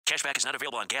Cashback is not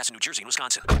available on gas in New Jersey and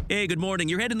Wisconsin. Hey, good morning.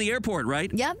 You're heading to the airport,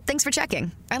 right? Yep, thanks for checking.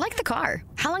 I like the car.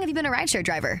 How long have you been a rideshare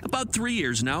driver? About 3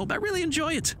 years now. I really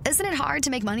enjoy it. Isn't it hard to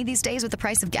make money these days with the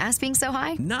price of gas being so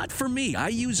high? Not for me. I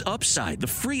use Upside, the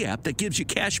free app that gives you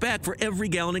cash back for every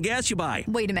gallon of gas you buy.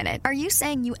 Wait a minute. Are you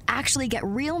saying you actually get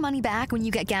real money back when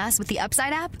you get gas with the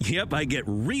Upside app? Yep, I get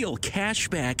real cash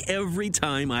back every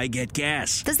time I get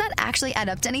gas. Does that actually add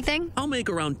up to anything? I'll make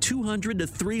around $200 to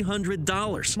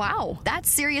 $300. Wow, that's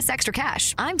serious extra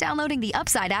cash. I'm downloading the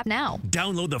Upside app now.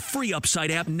 Download the free Upside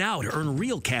app now to earn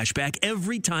real cash back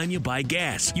every time you buy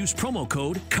gas. Use promo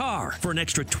code CAR for an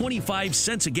extra 25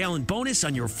 cents a gallon bonus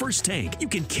on your first tank. You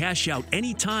can cash out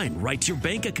anytime right to your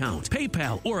bank account,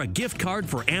 PayPal, or a gift card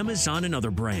for Amazon and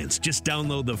other brands. Just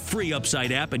download the free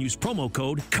Upside app and use promo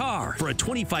code CAR for a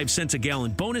 25 cents a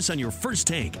gallon bonus on your first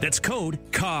tank. That's code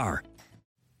CAR.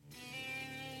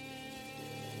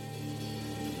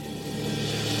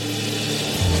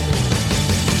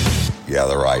 You have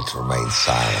the right to remain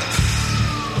silent.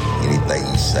 Anything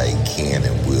you say can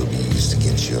and will be used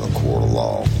against you in a court of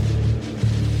law.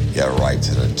 You have a right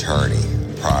to an attorney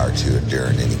prior to and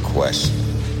during any question.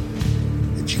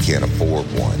 If you can't afford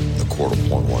one, the court will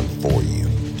appoint one for you.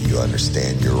 Do you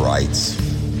understand your rights?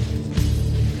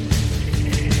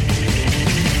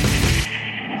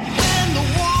 When the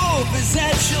wolf is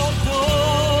at your door,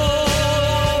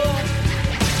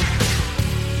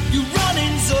 your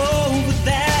running's over,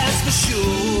 that's for sure.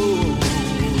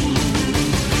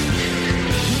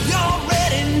 He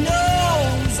already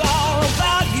knows all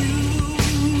about you.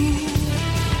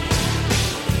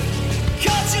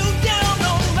 Cut you down,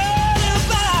 no matter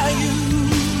by you.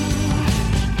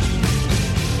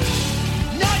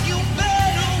 Now you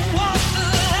better walk the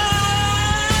line.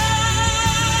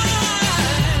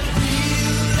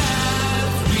 Real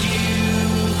life, real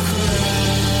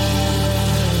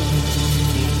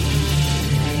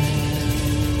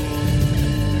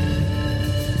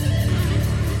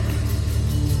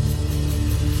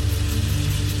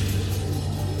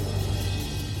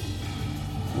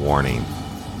Warning,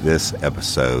 this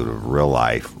episode of Real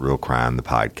Life, Real Crime, the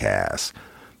podcast,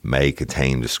 may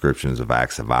contain descriptions of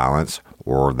acts of violence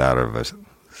or that of a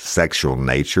sexual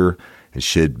nature and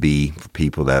should be for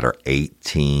people that are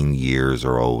 18 years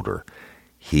or older.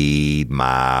 Heed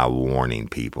my warning,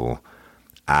 people.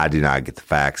 I do not get the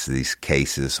facts of these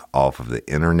cases off of the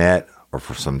internet or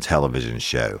from some television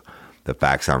show. The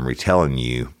facts I'm retelling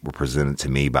you were presented to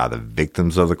me by the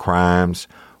victims of the crimes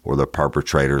or the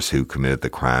perpetrators who committed the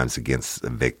crimes against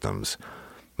the victims.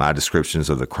 My descriptions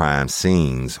of the crime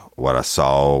scenes, what I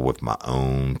saw with my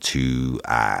own two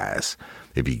eyes.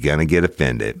 If you're going to get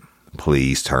offended,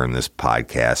 please turn this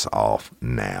podcast off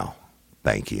now.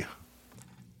 Thank you.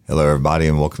 Hello, everybody,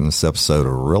 and welcome to this episode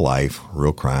of Real Life,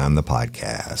 Real Crime, the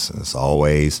podcast. And as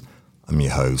always, I'm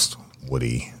your host,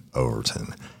 Woody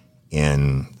Overton.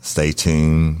 And stay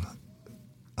tuned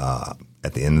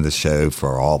at the end of the show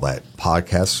for all that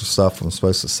podcast stuff I'm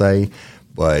supposed to say.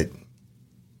 But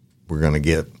we're going to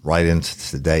get right into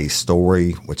today's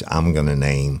story, which I'm going to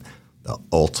name The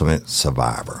Ultimate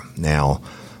Survivor. Now,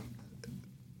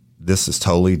 this is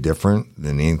totally different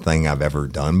than anything I've ever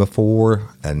done before.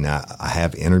 And I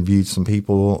have interviewed some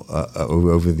people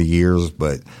over the years,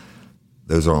 but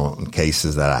those are on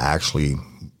cases that I actually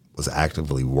was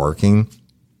actively working.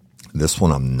 This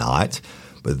one I'm not,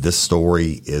 but this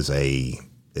story is a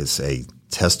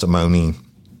testimony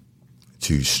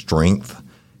to strength,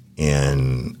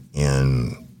 and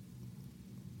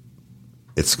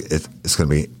it's going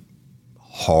to be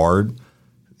hard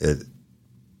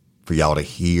for y'all to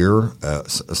hear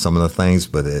some of the things,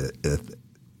 but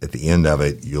at the end of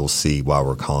it, you'll see why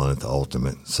we're calling it The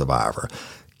Ultimate Survivor.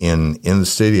 In the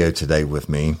studio today with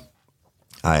me,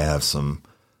 I have some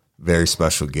very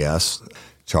special guests,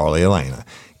 Charlie Elena,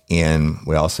 and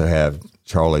we also have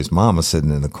Charlie's mama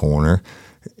sitting in the corner,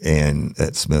 and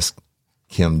that's Miss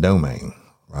Kim Domain,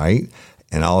 right?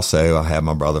 And also I have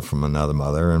my brother from another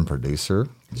mother and producer,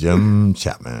 Jim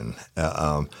Chapman.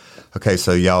 Okay,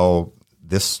 so y'all,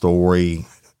 this story,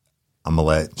 I'm going to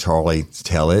let Charlie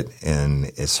tell it, and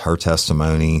it's her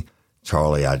testimony.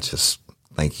 Charlie, I just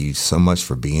thank you so much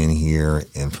for being here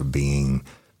and for being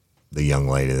the young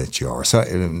lady that you are.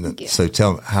 So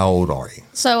tell me, how old are you?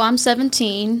 So I'm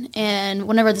 17, and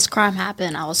whenever this crime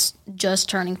happened, I was just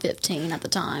turning 15 at the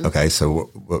time. Okay, so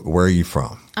where are you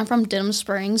from? I'm from Denham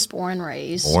Springs, born and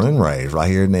raised. Born and raised, right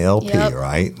here in the LP, Yep.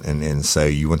 right? And so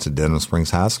you went to Denham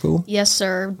Springs High School? Yes,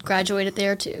 sir. Graduated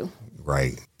there, too.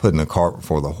 Right. Putting the cart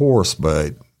before the horse,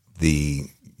 but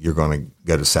you're going to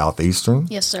go to Southeastern.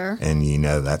 Yes, sir. And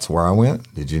that's where I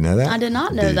went. Did you know that? I did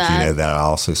not know Did that. you know that I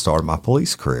also started my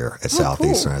police career at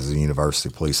Southeastern cool. as a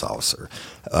university police officer?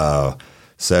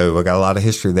 So I got a lot of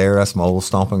history there. That's my old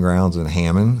stomping grounds in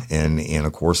Hammond. And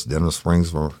of course, Denham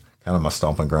Springs were kind of my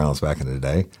stomping grounds back in the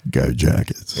day. Go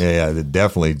Jackets. Yeah,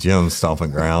 definitely Jim's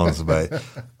stomping grounds. But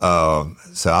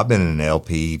so I've been in an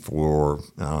LP for,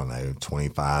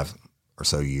 25 or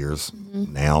so years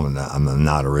now. And I'm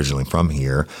not originally from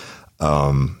here.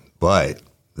 But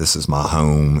this is my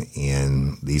home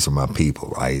and these are my people,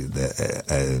 right?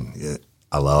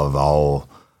 I love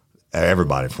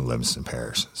everybody from Livingston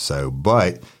Parish. So,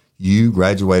 but you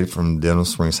graduated from Denham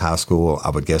Springs High School, I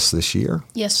would guess, this year?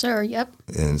 Yes, sir. Yep.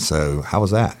 And so how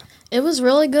was that? It was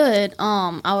really good.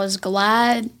 I was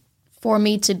glad for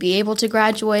me to be able to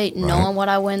graduate, knowing what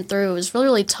I went through. It was really,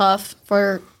 really tough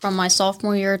from my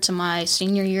sophomore year to my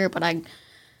senior year, but I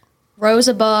rose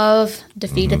above,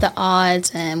 defeated the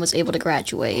odds, and was able to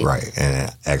graduate. Right.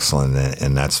 And excellent.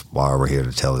 And that's why we're here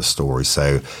to tell this story.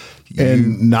 So,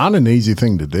 and not an easy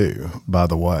thing to do, by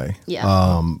the way.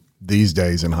 Yeah. These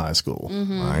days in high school,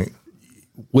 right?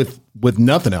 With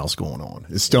nothing else going on,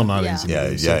 it's still not easy.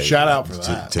 To do. So shout out for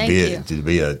that. To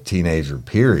be a teenager,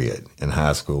 period, in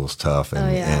high school is tough, and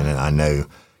I know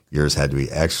yours had to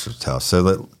be extra tough.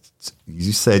 So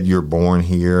you said you're born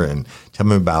here, and tell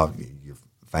me about your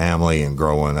family and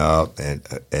growing up, and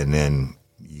then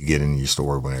you get into your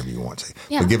story whenever you want to.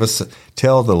 Yeah. But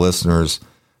tell the listeners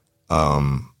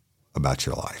about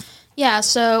your life. Yeah,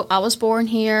 so I was born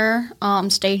here,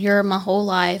 stayed here my whole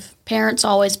life. Parents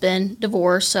always been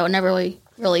divorced, so I never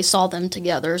really saw them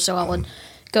together. So I would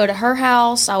go to her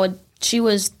house. She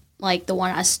was like the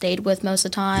one I stayed with most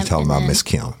of the time. You're talking about Miss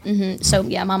Kim. Mm-hmm. So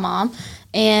yeah, my mom.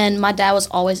 And my dad was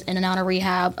always in and out of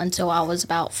rehab until I was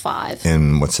about 5.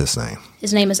 And what's his name?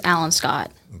 His name is Alan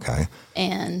Scott. Okay.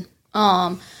 And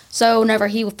so whenever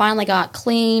he finally got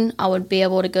clean, I would be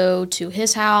able to go to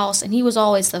his house, and he was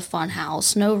always the fun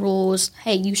house, no rules.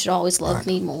 Hey, you should always love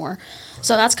me more.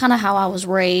 So that's kind of how I was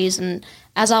raised. And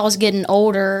as I was getting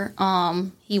older,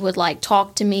 he would like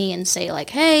talk to me and say like,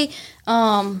 "Hey,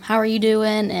 how are you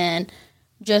doing?" And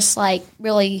just like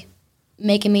really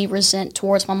making me resent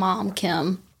towards my mom,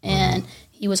 Kim. And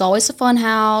he was always a fun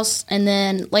house. And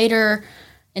then later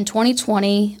in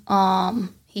 2020,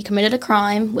 he committed a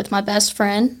crime with my best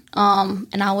friend,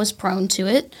 and I was prone to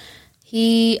it.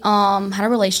 He had a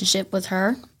relationship with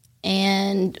her,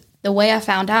 and the way I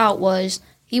found out was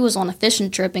he was on a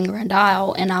fishing trip in Grand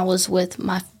Isle, and I was with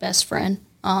my best friend,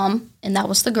 and that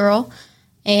was the girl.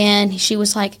 And she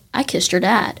was like, "I kissed your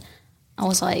dad." I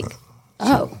was like,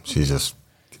 "Oh." She just...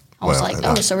 I was like,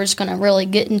 "Oh, so we're just going to really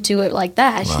get into it like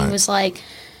that." Right. She was like,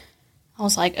 I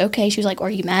was like, "Okay." She was like,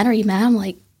 Are you mad? I'm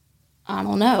like, I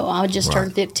don't know. I just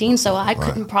turned 15, so I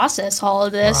couldn't process all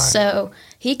of this. Right. So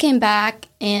he came back,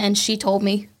 and she told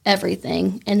me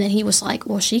everything. And then he was like,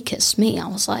 well, she kissed me. I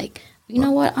was like, you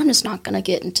know what? I'm just not going to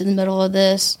get into the middle of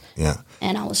this. Yeah.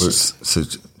 And I was So,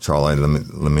 Charlie,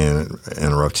 let me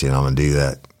interrupt you, and I'm going to do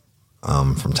that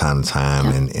from time to time.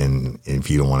 Yeah. And if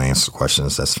you don't want to answer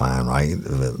questions, that's fine, right?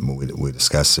 We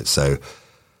discussed it. So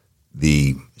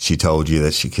she told you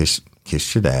that she kissed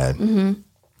your dad, and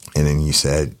then you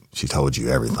said she told you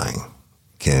everything.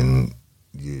 Can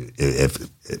you, if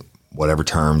whatever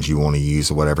terms you want to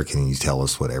use or whatever, can you tell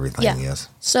us what everything is?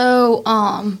 So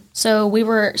we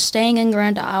were staying in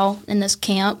Grand Isle in this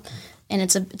camp, and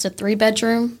it's a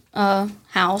 3-bedroom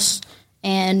house,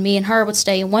 and me and her would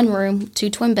stay in one room, 2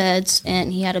 twin beds,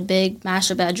 and he had a big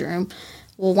master bedroom.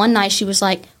 Well, one night she was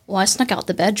like, well, I snuck out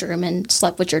the bedroom and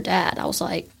slept with your dad. I was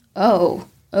like, oh,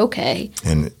 okay.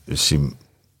 And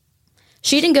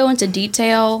she didn't go into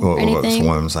detail or anything. That's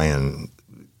what I'm saying.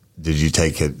 Did you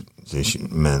take it? She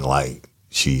meant like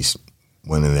she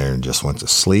went in there and just went to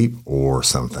sleep, or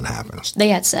something happened? They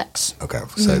had sex. Okay.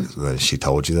 So she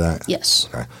told you that? Yes.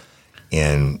 Okay.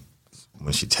 And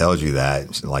when she tells you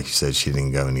that, like you said, she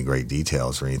didn't go into great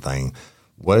details or anything.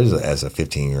 What is it as a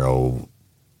 15-year-old?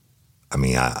 I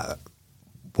mean,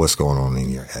 what's going on in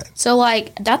your head? So,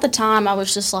 like, at the time, I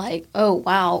was just like, oh,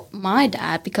 wow, my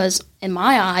dad, because in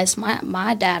my eyes,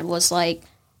 my dad was like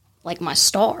my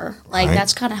star. Like,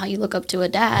 that's kind of how you look up to a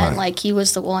dad. Right. Like, he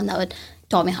was the one that would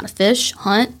taught me how to fish,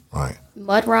 hunt,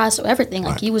 mud ride, so everything.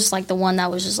 Like, he was like the one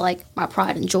that was just like my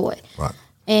pride and joy. Right.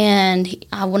 And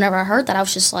whenever I heard that, I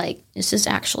was just like, is this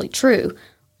actually true?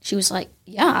 She was like,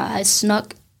 yeah, I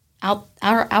snuck out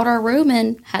our room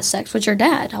and had sex with your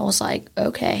dad. I was like,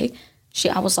 okay.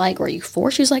 I was like, were you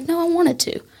 4? She was like, no, I wanted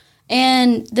to.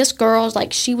 And this girl,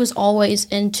 like, she was always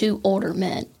into older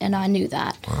men, and I knew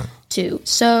that too.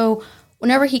 So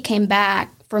whenever he came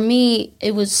back for me,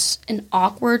 it was an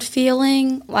awkward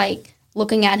feeling, like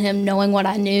looking at him, knowing what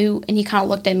I knew, and he kind of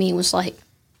looked at me and was like,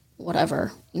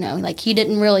 whatever, like he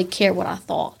didn't really care what I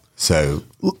thought. So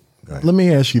let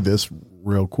me ask you this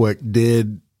real quick.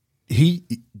 Did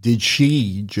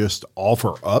she just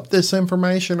offer up this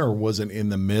information, or was it in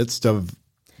the midst of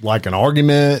like an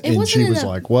argument and she was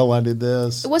like, well, I did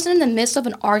this? It wasn't in the midst of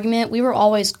an argument. We were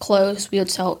always close. We would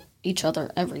tell each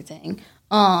other everything,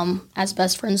 as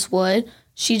best friends would.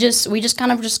 We just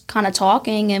kind of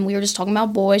talking, and we were just talking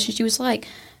about boys, and she was like,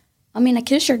 I mean, I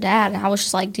kissed your dad, and I was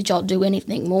just like, did y'all do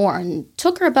anything more? And it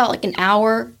took her about like an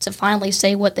hour to finally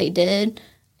say what they did,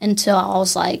 until I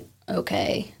was like,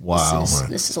 okay, wow,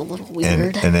 this is a little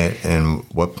weird. And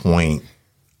what point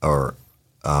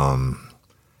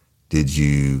did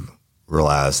you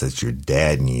realize that your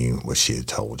dad knew what she had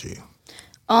told you?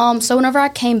 So whenever I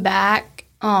came back,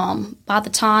 by the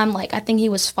time, like, I think he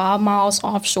was 5 miles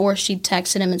offshore, she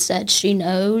texted him and said she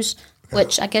knows,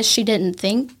 which I guess she didn't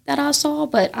think that I saw,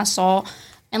 but I saw.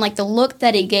 And, like, the look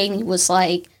that he gave me was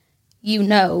like, are you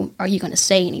going to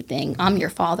say anything? I'm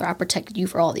your father. I protected you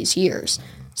for all these years.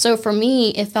 So for me,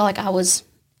 it felt like I was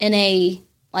in a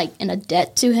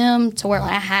debt to him, to where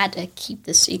I had to keep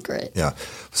the secret. Yeah.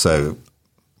 So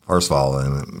first of all,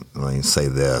 and let me say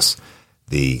this,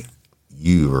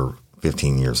 you were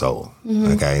 15 years old.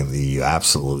 Mm-hmm. Okay. You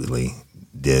absolutely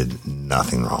did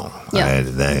nothing wrong. Yeah.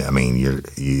 Right? I mean, you're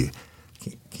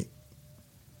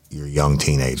a young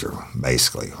teenager,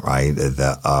 basically, right?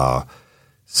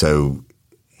 So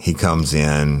he comes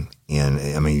in, and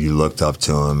I mean, you looked up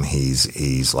to him.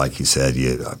 He's like you said.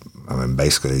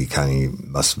 Basically, he kind of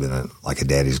must have been like a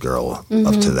daddy's girl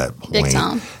up to that point. Big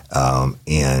time.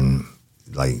 And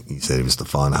like you said, it was the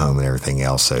fun home and everything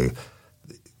else. So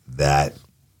that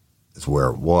is where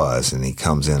it was. And he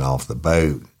comes in off the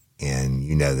boat, and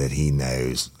you know that he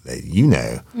knows that you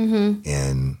know,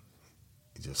 and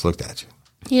he just looked at you.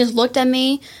 He just looked at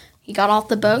me. He got off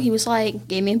the boat. He was like,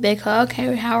 gave me a big hug.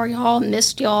 Hey, how are y'all?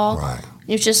 Missed y'all. Right.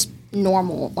 It was just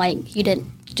normal. Like, he didn't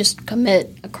just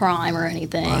commit a crime or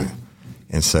anything. Right.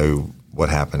 And so what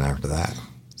happened after that?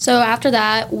 So after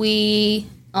that, we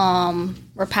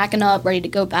were packing up, ready to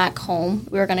go back home.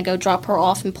 We were going to go drop her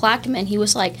off in Plaquemine. He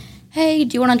was like, hey,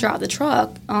 do you want to drive the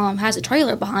truck? Has a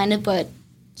trailer behind it, but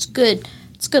it's good.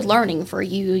 It's good learning for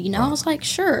you, Right. I was like,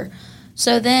 sure.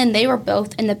 So then they were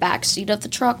both in the back seat of the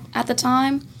truck at the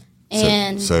time.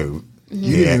 And so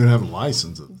you didn't even have a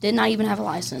license. Did not even have a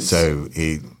license. So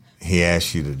he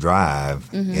asked you to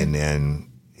drive, and then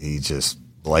he just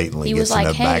blatantly gets in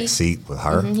the back seat with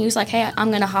her. He was like, hey, I'm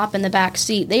going to hop in the back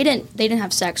seat. They didn't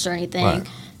have sex or anything. Right.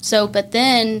 So, but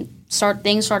then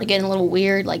things started getting a little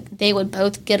weird. Like, they would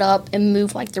both get up and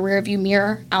move like the rearview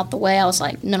mirror out the way. I was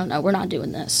like, no, we're not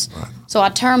doing this. Right. So I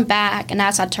turned back, and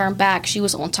as I turned back, she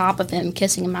was on top of him,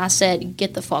 kissing him. I said,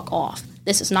 get the fuck off.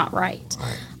 This is not right.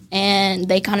 And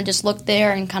they kind of just looked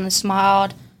there and kind of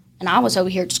smiled. And I was over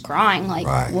here just crying, like,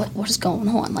 what is going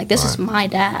on? Like, this is my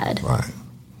dad. Right.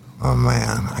 Oh,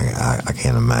 man. I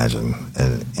can't imagine.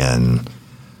 And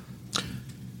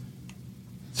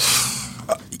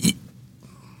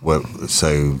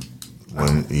so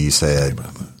when you said,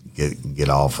 get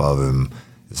off of him,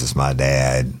 this is my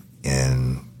dad,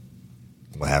 and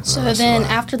what happened? So then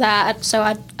after that, so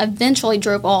I eventually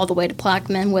drove all the way to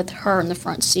Plaquemine with her in the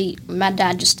front seat. My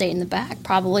dad just stayed in the back,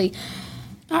 probably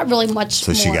not really much.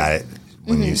 So she got it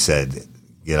when you said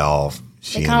get off.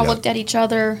 They kind of looked at each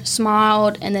other,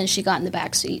 smiled, and then she got in the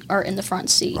back seat or in the front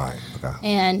seat. Right. Okay.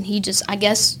 And I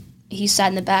guess he sat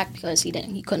in the back because he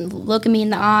couldn't look at me in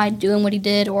the eye doing what he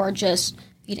did, or just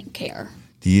he didn't care.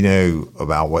 Do you know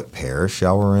about what parish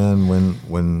y'all were in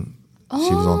when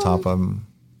she was on top of him?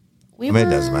 It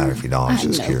doesn't matter if you don't. I'm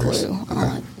just curious. Clue.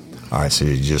 Okay. All right, so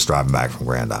you're just driving back from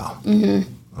Grand Isle.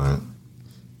 All right.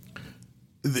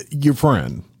 Your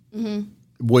friend,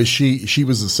 was she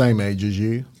was the same age as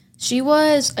you? She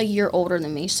was a year older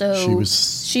than me. So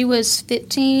she was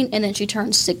 15, and then she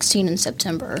turned 16 in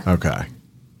September. Okay.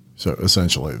 So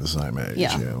essentially the same age.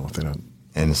 Yeah.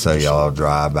 And so y'all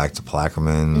drive back to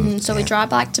Plaquemine? So we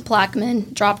drive back to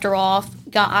Plaquemine, dropped her off.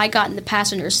 I got in the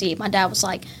passenger seat. My dad was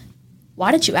like,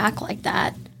 why did you act like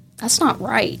that? That's not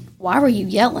right. Why were you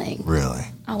yelling? Really?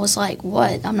 I was like,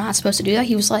 what? I'm not supposed to do that?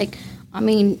 He was like, I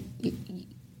mean,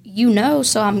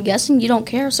 so I'm guessing you don't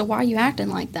care, so why are you acting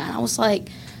like that? I was like,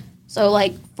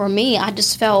 for me, I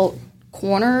just felt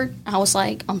cornered. I was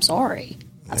like, I'm sorry.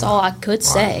 That's all I could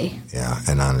say. Yeah,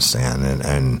 and I understand.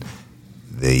 And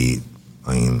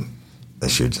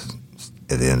that's your,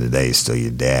 at the end of the day, still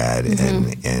your dad.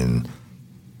 And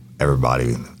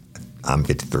everybody, I'm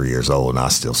 53 years old, and I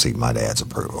still seek my dad's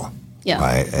approval. Yeah.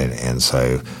 Right. And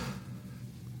so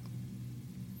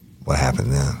what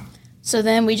happened then? So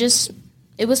then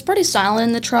it was pretty silent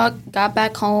in the truck. Got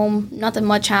back home. Nothing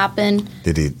much happened.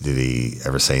 Did he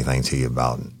ever say anything to you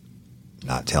about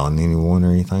not telling anyone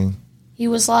or anything? He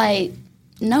was like,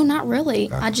 no, not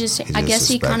really. Okay. I guess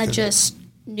he kind of suspected just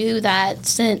knew that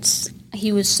since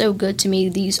he was so good to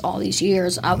me all these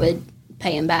years, I would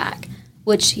pay him back,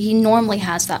 which he normally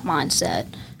has that mindset,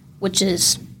 which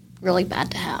is really bad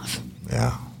to have.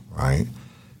 Yeah, right.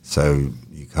 So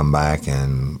you come back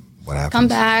and what happens? Come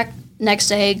back, next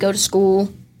day, go to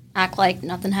school, act like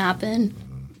nothing happened.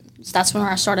 So that's when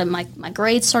I started, my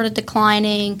grades started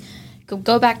declining.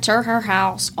 Go back to her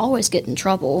house, always get in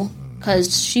trouble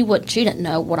because she didn't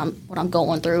know what I'm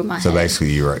going through in my head. So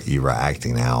basically, you were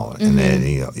acting out, and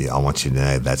then I want you to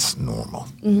know that's normal,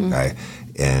 okay?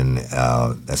 And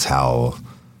that's how,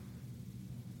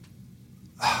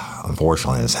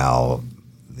 unfortunately, is how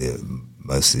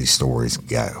most of these stories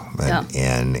go.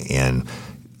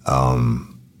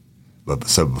 But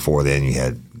so before then, you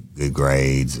had good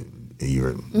grades, you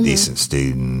were a decent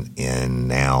student, and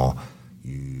now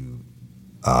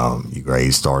your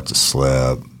grades start to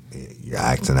slip. You're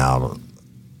acting out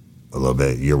a little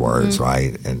bit. Your words,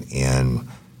 right? And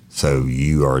so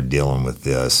you are dealing with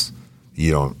this.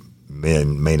 You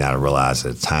may not have realized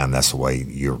at the time that's the way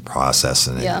you're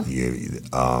processing it. Yeah. You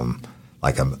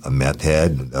like a meth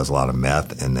head does a lot of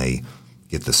meth, and they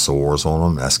get the sores on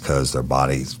them. That's because their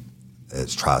body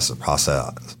tries to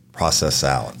process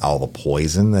out all the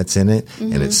poison that's in it,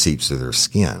 and it seeps through their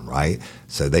skin, right?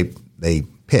 So they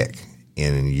pick.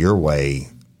 And in your way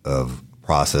of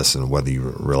processing, whether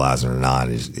you realize it or not,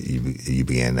 is you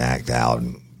begin to act out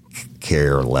and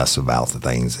care less about the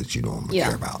things that you normally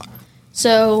care about.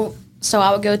 So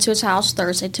I would go to his house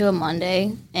Thursday to a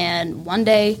Monday, and one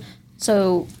day,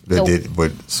 I'm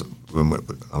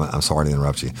sorry to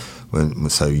interrupt you.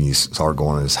 So you started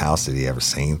going to his house, did he ever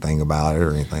say anything about it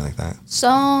or anything like that?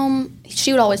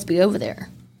 She would always be over there.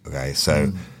 Okay,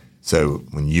 so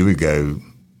when you would go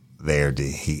there,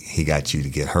 did he got you to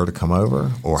get her to come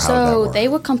over, or how did that work? So they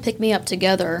would come pick me up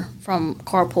together from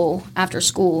carpool after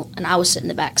school, and I would sit in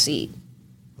the back seat,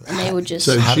 and they would just.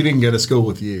 So she didn't go to school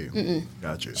with you.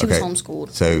 Gotcha. She was homeschooled.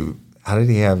 So how did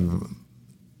he have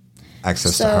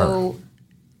access to her? So,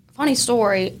 funny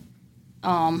story.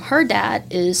 Her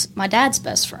dad is my dad's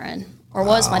best friend, or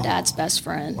was my dad's best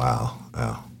friend. Wow.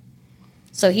 Yeah.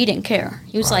 So he didn't care.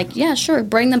 He was like, "Yeah, sure,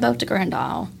 bring them both to Grand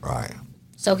Isle." Right.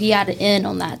 So he had an in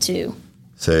on that too.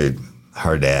 So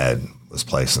her dad was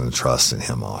placing the trust in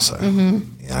him also,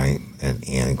 right?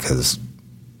 And because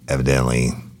evidently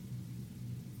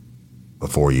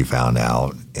before you found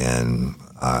out, and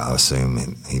I assume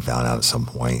he found out at some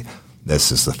point,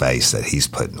 this is the face that he's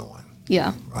putting on.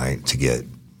 Yeah. Right, to get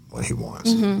what he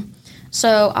wants.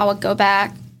 So I would go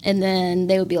back, and then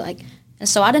they would be like, and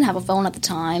so I didn't have a phone at the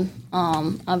time.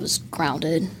 I was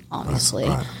grounded, obviously.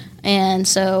 Right. And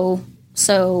so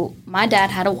my dad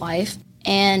had a wife,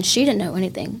 and she didn't know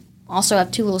anything. Also, I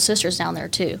have two little sisters down there,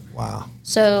 too. Wow.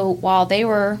 So while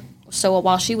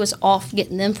she was off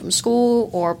getting them from school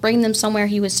or bringing them somewhere,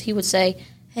 he would say,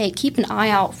 hey, keep an eye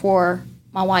out for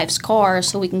my wife's car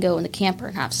so we can go in the camper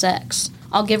and have sex.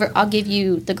 I'll give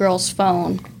you the girl's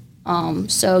phone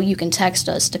so you can text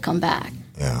us to come back.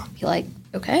 Yeah. Be like,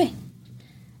 okay.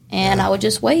 And I would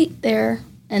just wait there,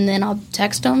 and then I'll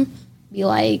text them, be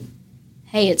like,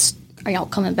 hey, are y'all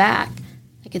coming back?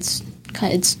 Like it's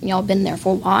y'all been there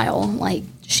for a while. Like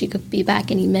she could be back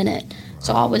any minute.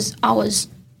 So I was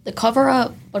the cover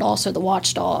up, but also the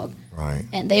watchdog. Right.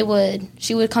 And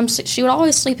she would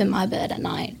always sleep in my bed at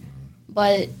night.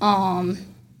 But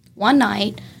one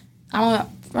night, I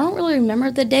don't really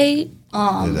remember the date. It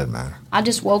doesn't matter. I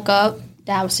just woke up.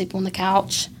 Dad was sleeping on the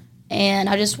couch, and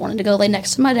I just wanted to go lay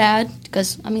next to my dad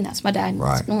because that's my dad.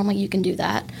 Right. Normally you can do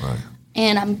that. Right.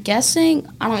 And I'm guessing,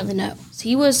 I don't really know. So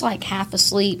he was like half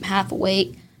asleep, half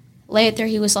awake. Later,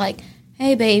 he was like,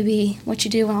 hey, baby, what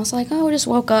you doing? I was like, oh, I just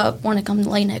woke up, want to come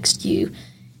lay next to you.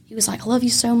 He was like, I love you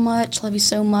so much, love you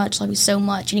so much, love you so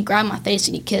much. And he grabbed my face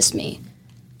and he kissed me.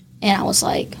 And I was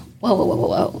like, whoa, whoa, whoa, whoa,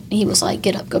 whoa. And he was like,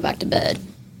 get up, go back to bed.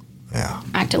 Yeah.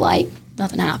 Acted like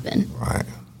nothing happened. Right.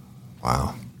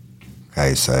 Wow.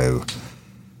 Okay, so,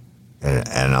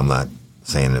 and I'm not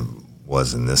saying it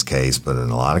was in this case, but in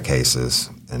a lot of cases,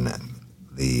 and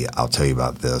I'll tell you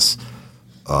about this,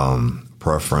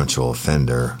 preferential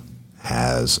offender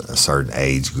has a certain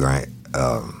age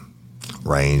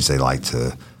range they like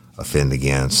to offend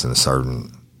against, and a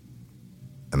certain,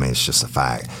 it's just a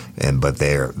fact. But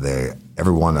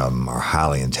every one of them are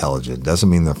highly intelligent. Doesn't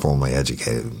mean they're formally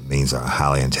educated. It means they're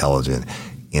highly intelligent,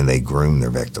 and they groom their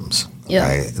victims.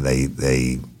 Okay?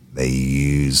 They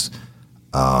use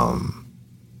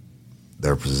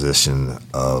their position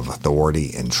of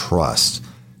authority and trust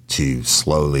to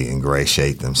slowly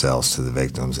ingratiate themselves to the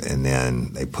victims, and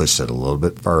then they push it a little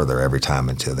bit further every time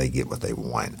until they get what they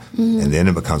want. And then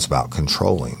it becomes about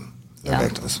controlling the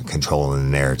victims, controlling the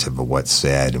narrative of what's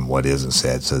said and what isn't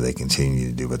said, so they continue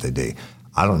to do what they do.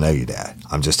 I don't know you, Dad.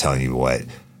 I'm just telling you what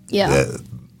the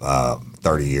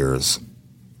 30 years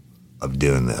of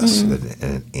doing this.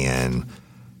 And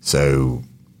so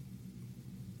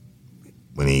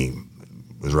when he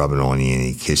was rubbing on you and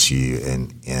he kissed you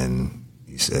and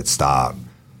you said stop,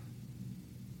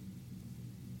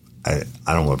 I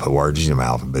don't want to put words in your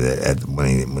mouth, but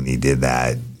when he did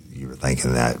that, you were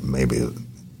thinking that maybe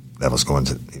that was going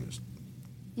to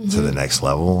the next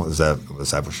level. Was that what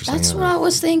you're saying? That's what I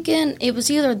was thinking. It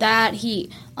was either that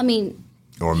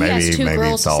or maybe he has two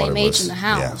girls the same age in the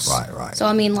house. Yeah, right. So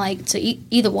I mean, like to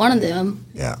either one of them,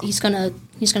 he's gonna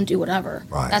do whatever.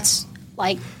 Right. That's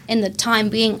like in the time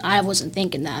being, I wasn't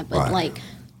thinking that, but like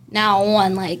now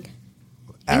on, like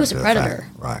he was a predator.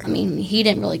 Right. I mean, he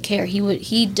didn't really care. He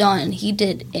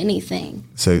did anything.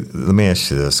 So let me ask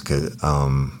you this, because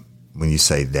when you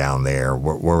say down there,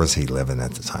 where was he living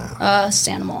at the time?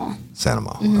 Santa Mall. Santa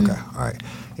Mall. Okay, all right.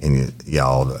 And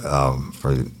y'all,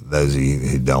 for those of you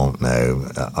who don't know,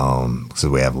 because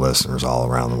we have listeners all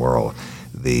around the world,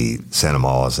 the Santa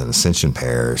Mall is in Ascension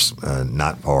Parish,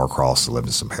 not far across the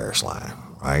Livingston Parish line,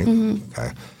 right?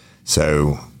 Okay.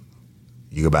 So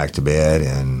you go back to bed,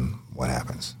 and what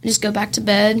happens? I just go back to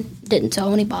bed, didn't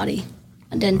tell anybody.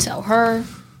 I didn't tell her,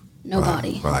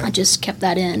 nobody. Right. I just kept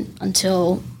that in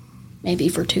until maybe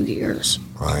for 2 years.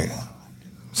 Right.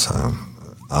 So,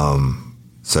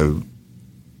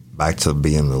 back to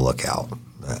being the lookout.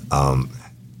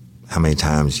 How many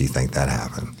times do you think that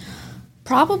happened?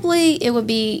 Probably it would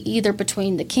be either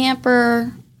between the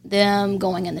camper, them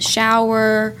going in the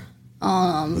shower,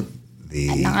 at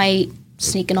night,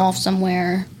 sneaking off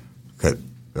somewhere. Go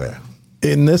ahead.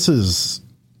 And this is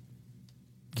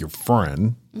your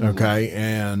friend, okay?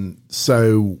 And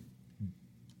so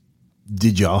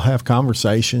did y'all have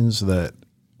conversations that,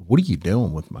 what are you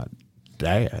doing with my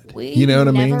dad? We what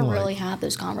I mean? never really had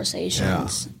those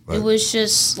conversations. Yeah, it was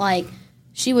just like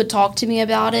she would talk to me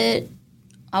about it.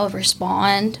 I would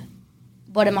respond,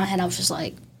 but in my head I was just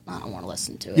like, I don't want to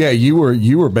listen to it. Yeah, you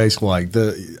were basically like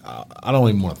I don't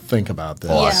even want to think about this.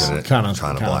 Yeah. Kind of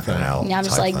trying to block it out. Yeah, I'm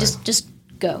just like, just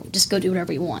go do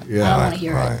whatever you want. Yeah, I don't want to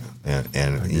hear it.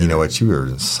 And you know what? You were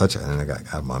in such you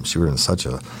were in such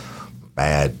a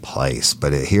bad place.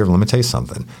 But here, let me tell you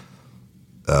something.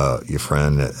 Your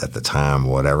friend at the time,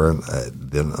 whatever.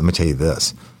 Then let me tell you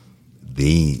this: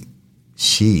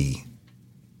 she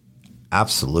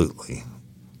absolutely.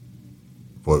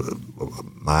 What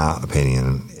my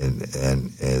opinion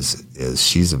and is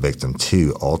she's a victim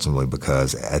too, ultimately,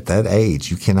 because at that age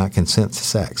you cannot consent to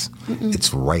sex.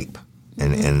 It's rape,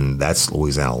 and that's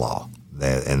Louisiana law.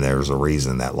 And there's a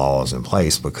reason that law is in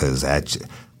place, because at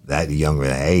that younger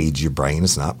age your brain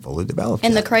is not fully developed.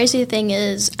 And yet. the crazy thing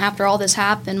is, after all this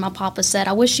happened, my papa said,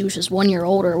 "I wish she was just 1 year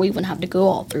older. We wouldn't have to go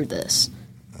all through this."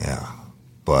 Yeah,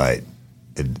 but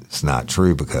it's not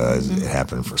true, because it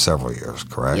happened for several years.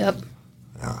 Correct. Yep.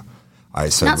 Yeah. All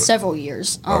right, so not several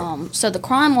years. So the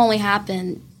crime only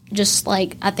happened just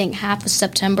like I think half of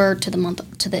September to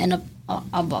the end of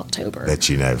October.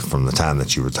 that from the time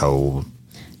that you were told.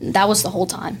 That was the whole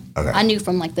time. Okay. I knew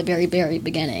from like the very, very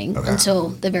beginning until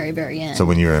the very, very end. So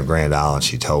when you were in Grand Island,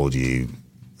 she told you,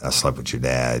 "I slept with your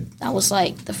dad." That was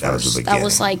like the That was first. the That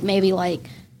was beginning. like maybe like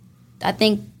I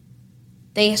think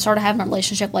they started having a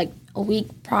relationship like a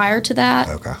week prior to that.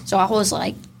 Okay. So I was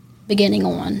like beginning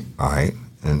on. All right,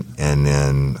 and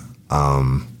then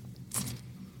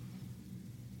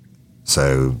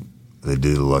so they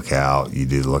do the lookout, you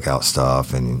do the lookout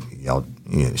stuff, and y'all,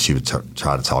 she would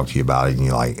try to talk to you about it, and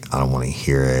you're like, I don't want to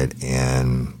hear it.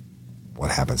 And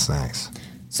what happens next?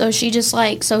 So she just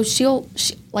like, she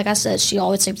like I said, she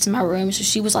always sleeps in my room. So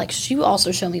she was like, she would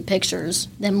also show me pictures,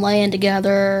 them laying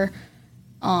together,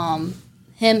 him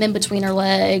in between her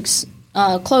legs,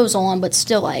 clothes on, but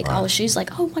still like, she's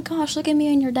like, oh my gosh, look at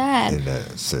me and your dad. And,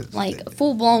 it's like a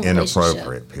full blown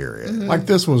inappropriate period. Like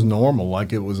this was normal,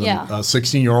 like it was a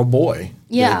 16-year-old boy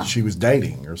that she was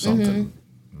dating or something.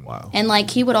 Wow. And like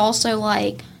he would also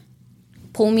like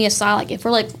pull me aside, like if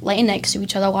we're like laying next to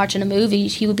each other watching a movie,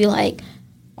 he would be like,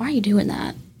 why are you doing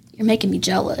that? You're making me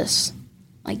jealous.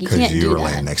 Like you can't do that. Because you were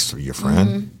laying next to your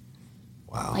friend?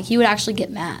 Wow. Like he would actually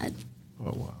get mad.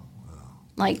 Oh, wow.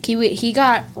 Like he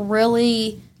got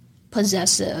really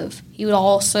possessive. He would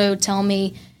also tell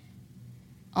me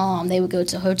They would go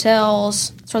to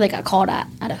hotels. That's where they got caught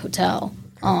at a hotel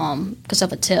because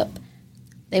of a tip.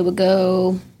 They would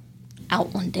go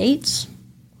out on dates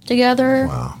together.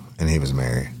 Wow. And he was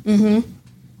married. Mm-hmm.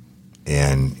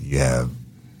 And you have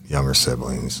younger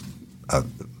siblings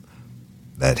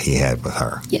that he had with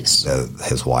her. Yes.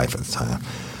 His wife at the time.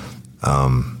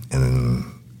 And then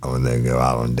when they go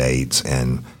out on dates,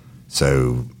 and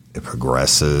so it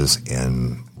progresses,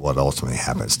 and what ultimately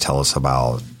happens. Tell us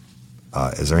about.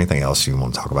 Is there anything else you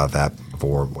want to talk about that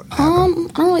before? What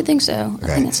happened? I don't really think so.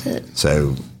 Okay. I think that's it.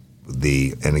 So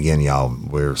and again, y'all,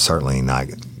 we're certainly not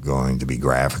going to be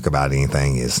graphic about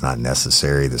anything. It's not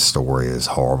necessary. The story is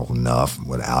horrible enough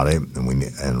without it. And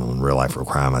in real life real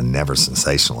crime, I never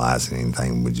sensationalize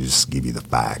anything. We just give you the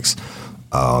facts.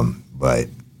 But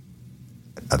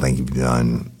I think you've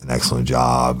done an excellent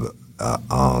job.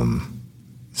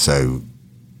 So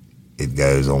it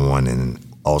goes on, and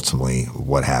ultimately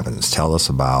what happens. Tell us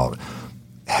about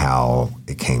how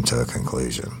it came to a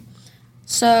conclusion.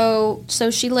 So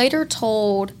she later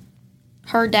told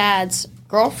her dad's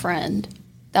girlfriend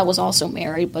that was also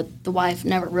married, but the wife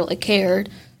never really cared.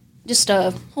 Just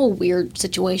a whole weird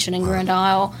situation in Grand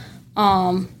Isle.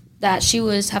 That she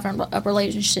was having a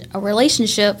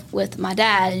relationship with my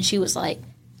dad, and she was like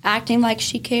acting like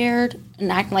she cared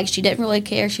and acting like she didn't really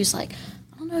care. She was like,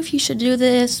 I don't know if you should do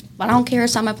this, but I don't care.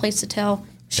 It's not my place to tell.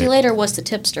 She later was the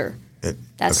tipster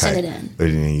that sent it in. But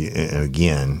and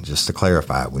again, just to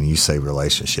clarify, when you say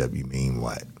relationship, you mean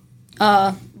what?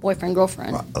 Boyfriend,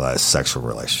 girlfriend. A sexual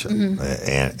relationship.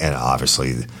 And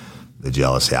obviously the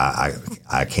jealousy,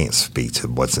 I can't speak to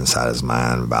what's inside his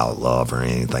mind about love or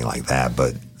anything like that,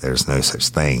 but there's no such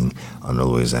thing under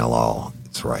Louisiana law.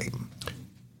 It's rape.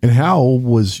 And how old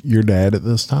was your dad at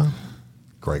this time?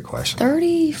 Great question.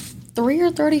 33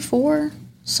 or 34,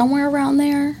 somewhere around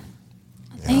there,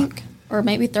 I think. Or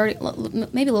maybe 30,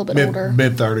 maybe a little bit older.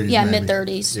 Mid-30s. Yeah, maybe.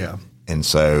 mid-30s. Yeah. And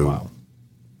so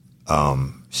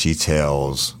she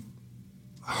tells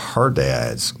her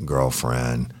dad's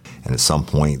girlfriend, and at some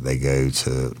point they go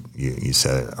to, you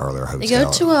said it earlier, hotel. They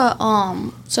go to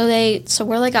a, so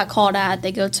where they got called at,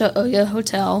 they go to Oya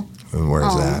Hotel. And where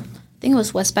is that? I think it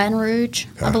was West Baton Rouge,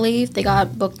 I believe. They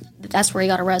got booked, that's where he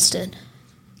got arrested.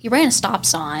 He ran a stop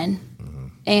sign,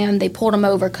 and they pulled him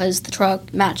over because the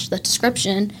truck matched the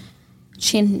description.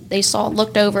 They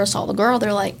looked over, saw the girl.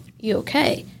 They're like, "You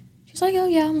okay?" She's like, "Oh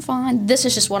yeah, I'm fine." This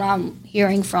is just what I'm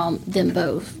hearing from them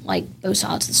both, like both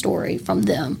sides of the story from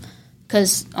them,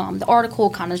 because the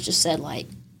article kind of just said like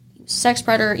he was a sex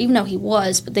predator, even though he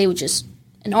was, but they would just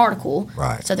an article,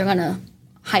 right? So they're gonna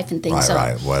hyphen things up,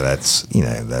 right. Well, that's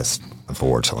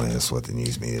unfortunately that's what the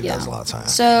news media does a lot of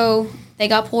times. So they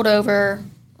got pulled over.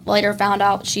 Later found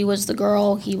out she was the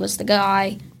girl, he was the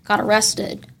guy. Got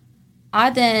arrested.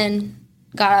 I then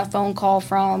got a phone call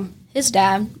from his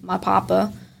dad, my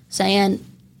papa, saying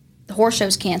the horse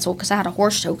show's canceled because I had a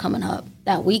horse show coming up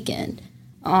that weekend.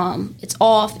 It's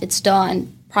off. It's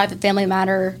done. Private family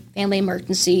matter, family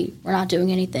emergency. We're not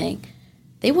doing anything.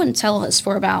 They wouldn't tell us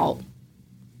for about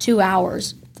 2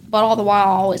 hours, but all the while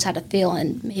I always had a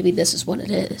feeling maybe this is what it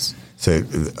is. So,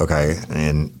 okay,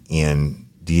 and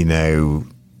do you know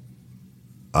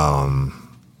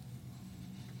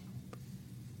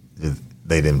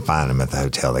they didn't find him at the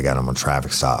hotel. They got him on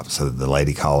traffic stop. So the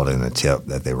lady called in a tip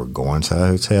that they were going to a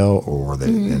hotel, or were they?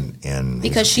 And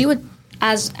because she would,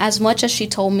 as much as she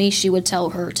told me, she would tell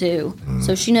her too.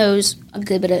 So she knows a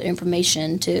good bit of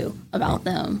information too about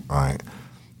them. Right.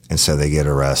 And so they get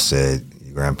arrested.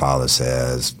 Your grandfather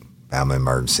says, "Family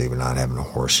emergency. We're not having a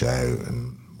horse show."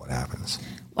 And what happens?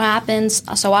 What happens?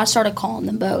 So I started calling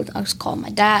them both. I was calling my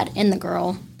dad and the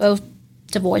girl both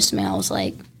to voicemail. I was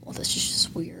like, well, this is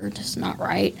just weird. It's not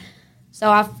right. So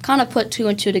I kind of put 2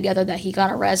 and 2 together that he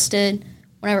got arrested.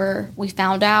 Whenever we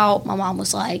found out, my mom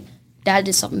was like, Dad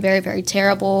did something very, very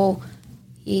terrible.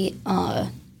 He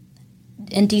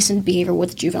indecent behavior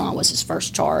with juvenile was his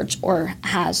first charge, or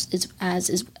as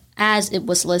it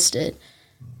was listed.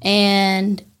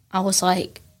 And I was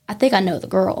like, I think I know the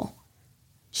girl.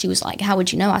 She was like, how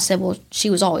would you know? I said, well, she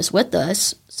was always with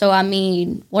us. So, I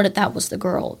mean, what if that was the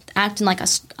girl? Acting like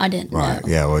I didn't know.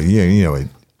 Yeah, well, you know,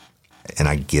 and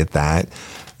I get that.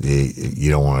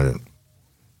 You don't want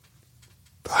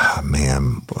to,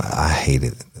 man, I hate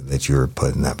it that you're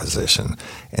put in that position.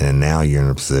 And then now you're in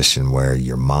a position where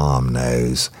your mom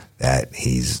knows that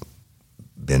he's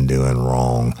been doing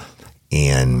wrong.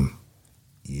 And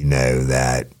you know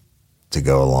that to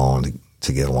go along,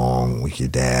 to get along with your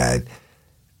dad,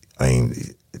 I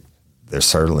mean, there's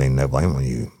certainly no blame on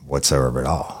you whatsoever at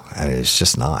all. I mean, it's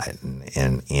just not.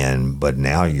 But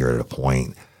now you're at a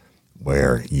point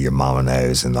where your mama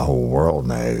knows and the whole world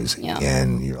knows,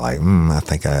 and you're like, I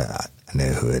think I know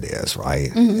who it is,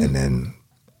 right? And then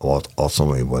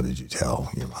ultimately, what did you tell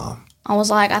your mom? I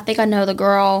was like, I think I know the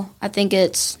girl. I think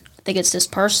it's this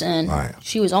person. Right.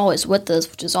 She was always with us,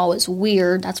 which is always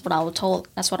weird. That's what I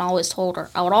always told her.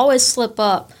 I would always slip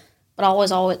up, but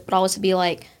always be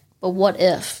like, but what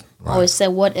if? Right. I always said,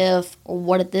 what if, or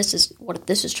what if this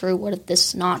is true? What if this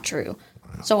is not true?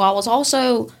 Right. So I was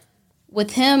also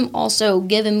with him, also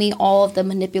giving me all of the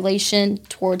manipulation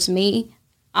towards me.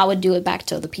 I would do it back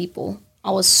to other people.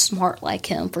 I was smart like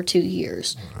him for 2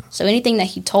 years. Right. So anything that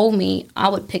he told me, I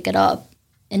would pick it up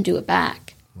and do it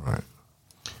back. Right.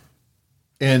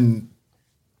 And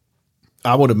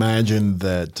I would imagine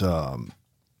that,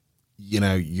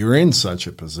 you're in such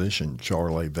a position,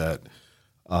 Charlie, that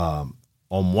on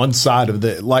one side of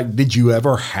the, like, did you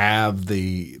ever have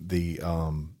the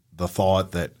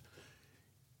thought that,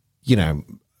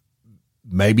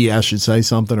 maybe I should say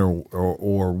something,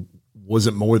 or was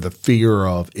it more the fear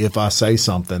of, if I say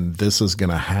something, this is going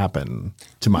to happen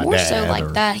to my more dad? More so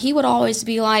like that. He would always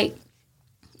be like,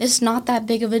 it's not that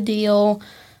big of a deal.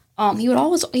 He would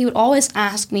always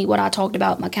ask me what I talked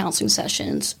about in my counseling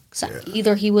sessions.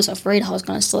 Either he was afraid I was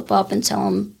going to slip up and tell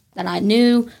him that I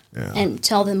knew and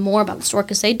tell them more about the story,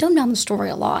 because they dumb down the story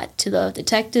a lot to the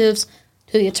detectives,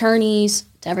 to the attorneys,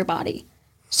 to everybody.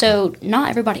 So not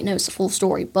everybody knows the full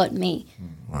story but me.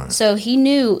 Right. So he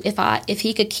knew if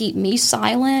he could keep me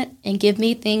silent and give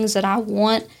me things that I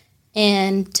want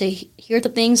and to hear the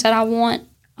things that I want,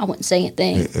 I wouldn't say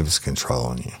anything. It was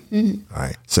controlling you. Mm-hmm.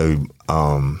 Right. So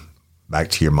back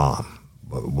to your mom.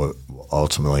 What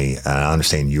ultimately, and I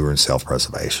understand you were in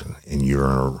self-preservation and you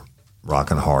were in a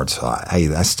rock and hard side. Hey,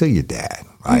 that's still your dad,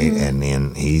 right? Mm-hmm. And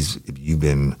then you've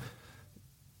been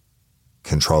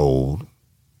controlled.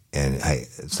 And hey,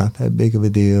 it's not that big of a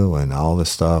deal, and all this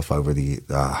stuff over the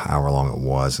however long it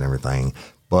was and everything.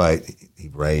 But he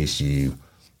raised you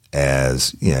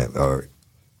as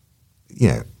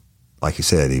like you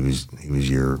said, he was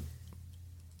your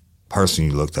person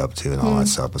you looked up to and all that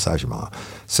stuff besides your mom.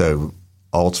 So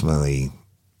ultimately,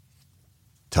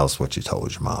 tell us what you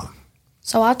told your mom.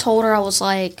 So I told her I was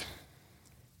like,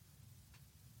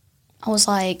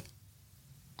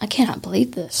 I cannot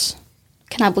believe this.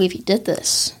 I cannot believe he did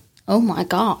this. Oh my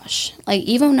gosh. Like,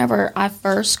 even whenever I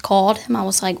first called him, I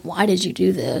was like, why did you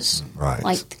do this? Right.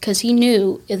 Like, because he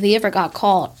knew if he ever got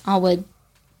caught, I would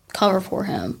cover for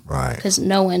him. Right. Because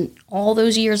knowing all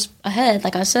those years ahead,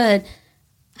 like I said,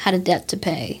 had a debt to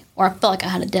pay. Or I felt like I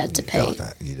had a debt to pay.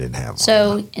 You didn't have one.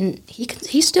 So, and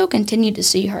he still continued to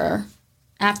see her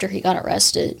after he got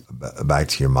arrested. Back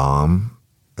to your mom,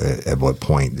 at what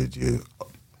point did you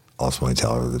ultimately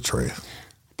tell her the truth?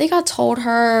 I think I told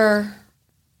her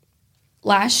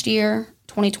last year,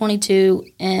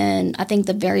 2022, and I think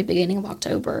the very beginning of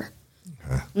October.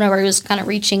 Okay. Whenever it was kind of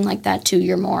reaching like that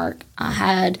 2-year mark,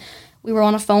 we were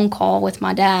on a phone call with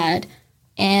my dad,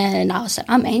 and I said,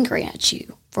 I'm angry at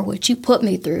you for what you put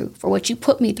me through, for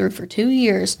 2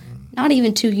 years, not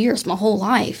even 2 years, my whole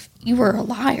life. You were a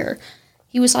liar.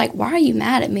 He was like, why are you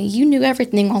mad at me? You knew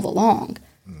everything all along.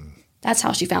 That's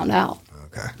how she found out.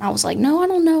 Okay. And I was like, no, I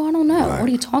don't know. Right. What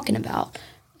are you talking about?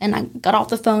 And I got off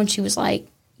the phone. She was like,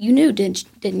 you knew, didn't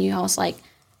you? I was like,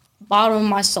 bottom of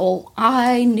my soul,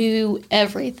 I knew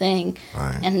everything.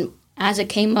 Right. And as it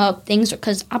came up,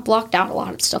 because I blocked out a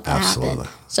lot of stuff that happened.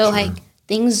 So, like,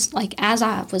 things, like, as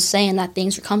I was saying that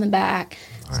things were coming back,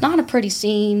 it's not a pretty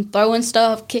scene. Throwing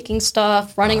stuff, kicking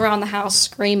stuff, running around the house,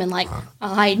 screaming. Like,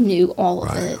 I knew all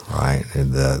of it. Right.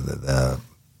 And the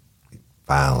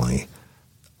finally,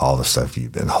 all the stuff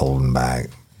you've been holding back,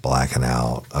 blacking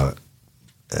out,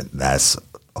 that's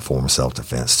a form of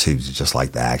self-defense too, just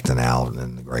like the acting out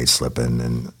and the grade slipping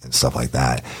and stuff like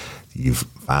that. You've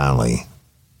finally...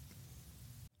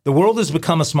 The world has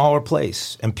become a smaller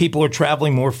place, and people are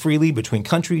traveling more freely between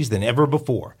countries than ever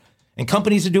before. And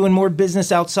companies are doing more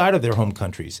business outside of their home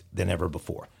countries than ever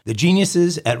before. The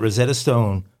geniuses at Rosetta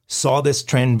Stone saw this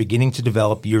trend beginning to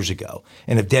develop years ago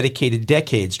and have dedicated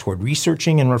decades toward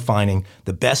researching and refining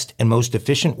the best and most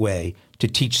efficient way to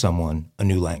teach someone a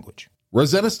new language.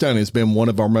 Rosetta Stone has been one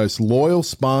of our most loyal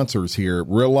sponsors here at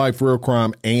Real Life, Real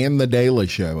Crime and The Daily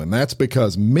Show, and that's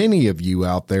because many of you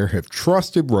out there have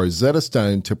trusted Rosetta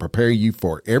Stone to prepare you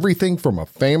for everything from a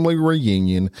family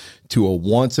reunion to a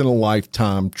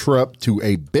once-in-a-lifetime trip to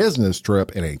a business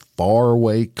trip in a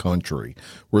faraway country.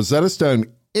 Rosetta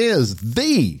Stone is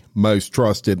the most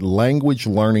trusted language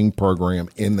learning program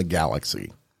in the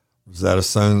galaxy. Rosetta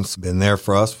Stone's been there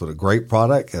for us with a great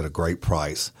product at a great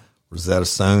price. Rosetta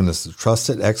Stone is the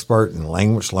trusted expert in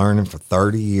language learning for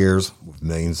 30 years with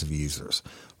millions of users.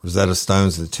 Rosetta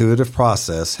Stone's intuitive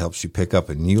process helps you pick up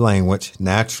a new language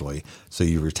naturally so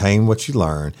you retain what you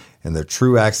learn, and their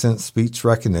true accent speech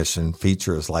recognition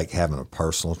feature is like having a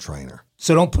personal trainer.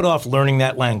 So don't put off learning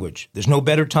that language. There's no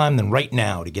better time than right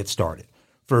now to get started.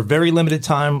 For a very limited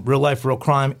time, Real Life, Real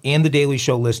Crime and The Daily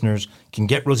Show listeners can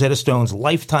get Rosetta Stone's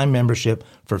lifetime membership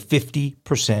for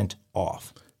 50%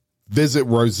 off. Visit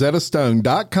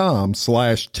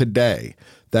rosettastone.com/today.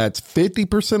 That's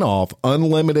 50% off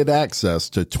unlimited access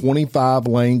to 25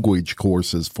 language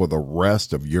courses for the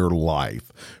rest of your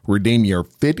life. Redeem your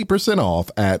 50%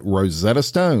 off at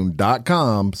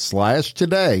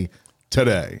rosettastone.com/today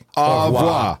today. Au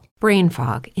revoir. Brain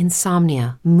fog,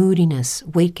 insomnia, moodiness,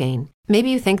 weight gain.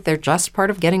 Maybe you think they're just part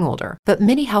of getting older, but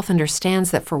MIDI Health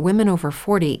understands that for women over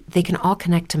 40, they can all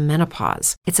connect to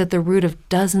menopause. It's at the root of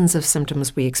dozens of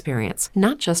symptoms we experience,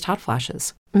 not just hot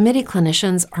flashes. MIDI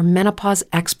clinicians are menopause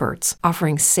experts,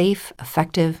 offering safe,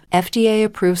 effective,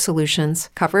 FDA-approved solutions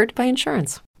covered by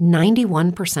insurance.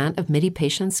 91% of MIDI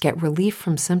patients get relief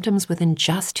from symptoms within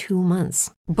just 2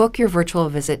 months. Book your virtual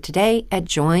visit today at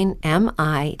joinmidi.com.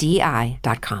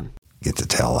 Get to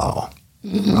tell all,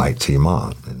 right, to your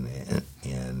mom. And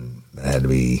that had to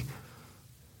be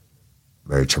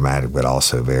very traumatic, but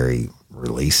also very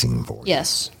releasing for you.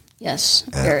 Yes,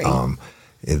 very. So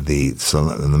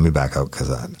let me back up, because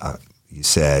you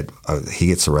said he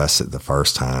gets arrested the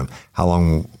first time. How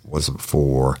long was it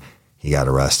before he got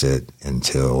arrested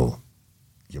until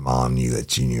your mom knew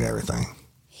that you knew everything?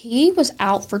 He was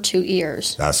out for 2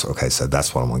 years. That's okay. So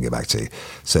that's what I'm going to get back to.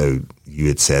 So you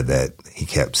had said that he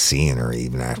kept seeing her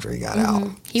even after he got out.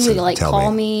 He would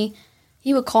call me.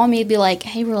 He would call me and be like,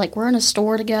 "Hey, we're in a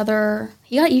store together."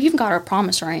 You even got our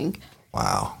promise ring.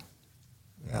 Wow.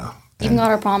 Yeah. Even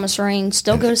got our promise ring.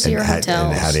 Still go to see her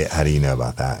hotels. And how do you know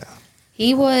about that?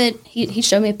 He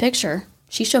showed me a picture.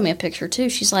 She showed me a picture too.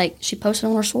 She's like, she posted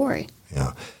on her story.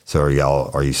 Yeah. So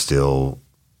are you still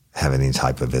having any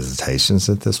type of visitations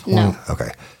at this point? No.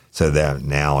 Okay. So that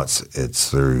now it's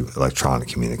through electronic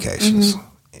communications,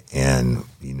 and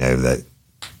you know that,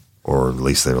 or at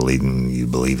least they're leading you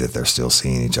to believe that they're still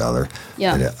seeing each other.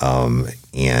 Yeah.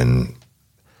 And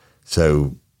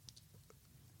so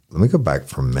let me go back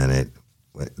for a minute.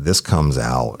 This comes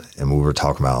out, and we were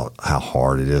talking about how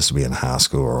hard it is to be in high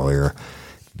school earlier.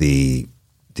 Did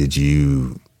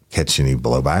you catch any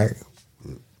blowback,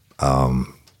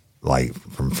 like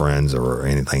from friends or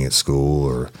anything at school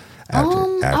or after?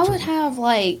 I would have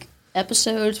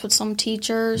episodes with some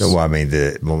teachers. No, well, I mean,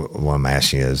 what I'm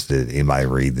asking is, did anybody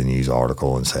read the news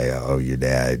article and say, "Oh, your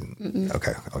dad"? Mm-mm.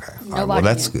 Okay. All right, well,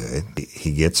 that's good.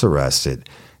 He gets arrested.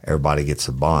 Everybody gets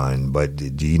a bond. But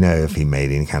do you know if he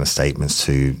made any kind of statements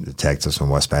to detectives from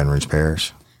West Baton Rouge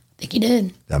Parish? I think he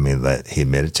did. I mean, that he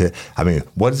admitted to it. I mean,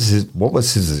 what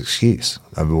was his excuse?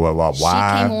 I mean, why? She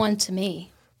came on to me.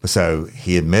 So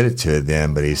he admitted to it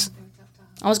then, but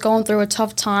I was going through a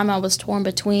tough time. I was torn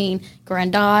between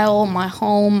Grand Isle, my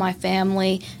home, my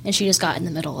family, and she just got in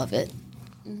the middle of it.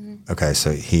 Mm-hmm. Okay,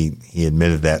 so he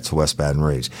admitted that to West Baton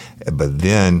Rouge. But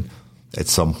then at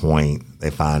some point they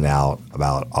find out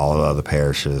about all the other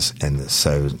parishes, and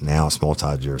so now it's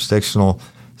multi-jurisdictional.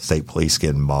 State police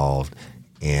get involved,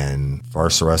 and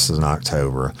first arrest is in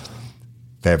October.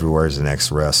 February is the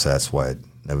next arrest. That's what,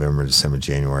 November, December,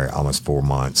 January, almost 4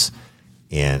 months.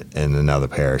 In another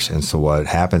parish. And so what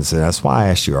happens, and that's why I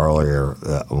asked you earlier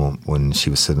when she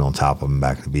was sitting on top of him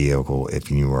back in the vehicle, if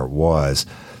you knew where it was,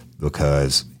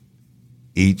 because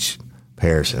each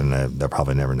parish, and they'll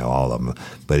probably never know all of them,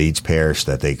 but each parish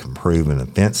that they can prove an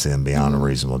offense in beyond a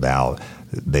reasonable doubt,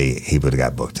 he would have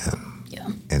got booked in. Yeah.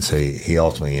 And so he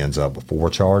ultimately ends up with 4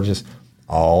 charges,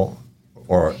 four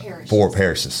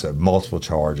parishes, so multiple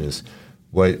charges.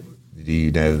 What do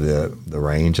you know the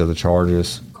range of the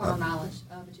charges? Carnal knowledge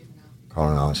of a juvenile.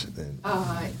 Carnal knowledge.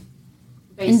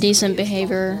 Indecent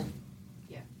behavior.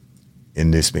 Yeah.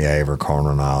 Indecent behavior,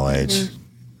 carnal knowledge.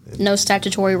 Mm-hmm. No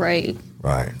statutory rape.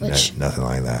 Right. Nothing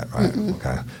like that. Right. Mm-mm.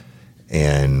 Okay.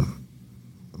 And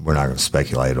we're not going to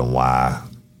speculate on why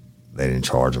they didn't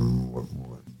charge him.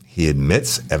 He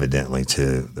admits evidently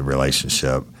to the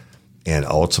relationship, and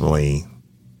ultimately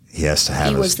he has to have.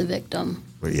 He was the victim.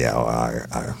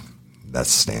 Yeah. That's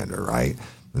standard, right?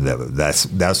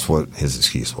 That's what his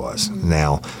excuse was. Mm-hmm.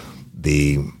 Now,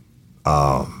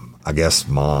 I guess,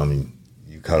 Mom,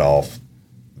 you cut off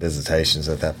visitations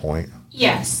at that point.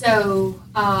 Yeah. So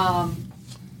I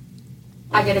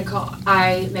get a call.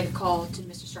 I make a call to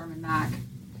Mr. Sherman Mack,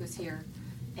 who's here,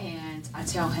 and I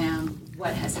tell him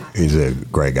what has happened. He's a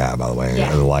great guy, by the way,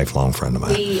 a lifelong friend of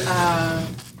mine.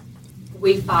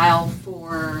 We file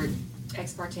for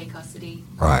ex parte custody.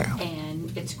 Right.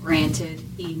 And it's granted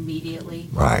immediately.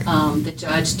 Right. The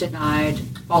judge denied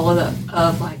all of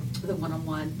the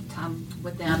one-on-one time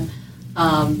with them.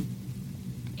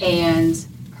 And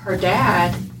her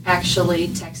dad actually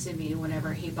texted me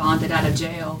whenever he bonded out of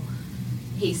jail.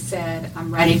 He said,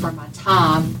 "I'm ready for my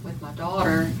time with my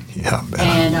daughter." Yeah.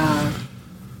 And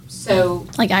so,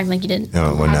 Like acting like you didn't.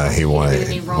 He wanted did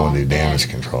me to wrong. do damage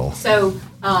And control. So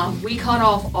we cut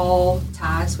off all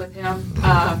ties with him.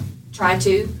 Tried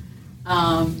to.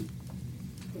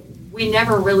 We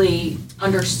never really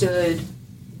understood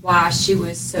why she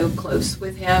was so close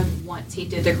with him once he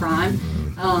did the crime.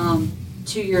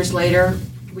 2 years later,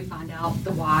 we find out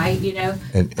the why.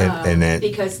 And then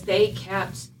because they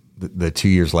kept. the 2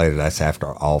 years later, that's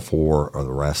after all 4 or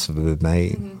the rest of it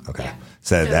made. Okay, Yeah.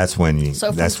 so that's when you So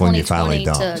from that's when you finally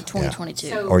 2020 dumped. to 2022.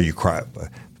 So- Or you cry.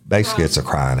 Basically, it's a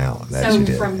crying out that So you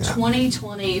did. from yeah.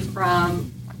 2020,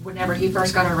 from whenever he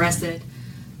first got arrested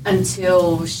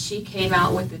until she came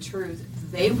out with the truth,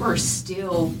 they were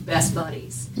still best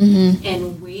buddies.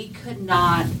 And we could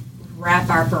not wrap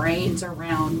our brains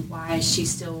around why she's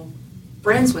still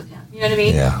friends with him. You know what I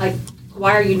mean? Yeah. Like,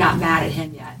 why are you not mad at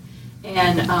him yet?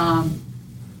 And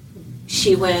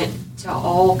she went to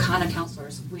all kind of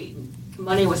counselors.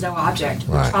 Money was no object.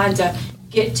 We Right. tried to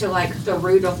get to like the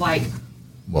root of like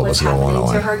What what's was going happening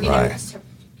on? to her. Right.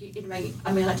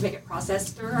 To make it process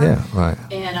through her. Yeah, right.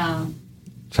 And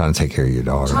Trying to take care of your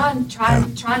daughter. trying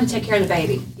to take care of the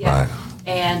baby. Yeah. Right.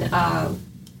 And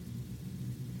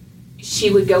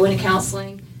she would go into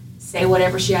counseling, say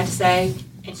whatever she had to say,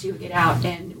 and she would get out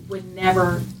and would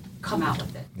never come out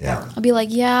with it. Yeah. I'll be like,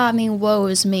 yeah, I mean, woe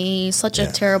is me. Such a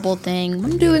Yeah. terrible thing.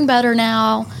 I'm doing better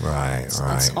now. Right, right.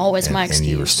 That's always my And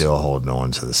you were excuse. still holding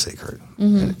on to the secret.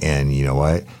 And you know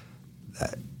what?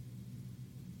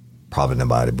 Probably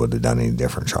nobody would have done any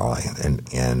different, Charlie.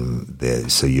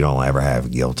 So you don't ever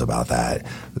have guilt about that.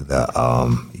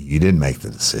 You didn't make the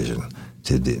decision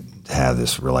to have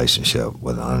this relationship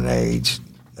with an underage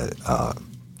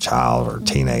child or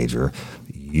teenager.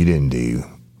 You didn't do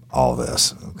all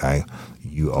this, okay?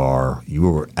 You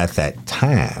were at that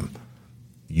time,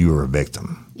 you were a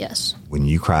victim. Yes. When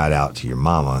you cried out to your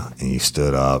mama and you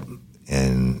stood up,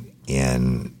 and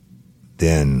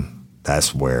then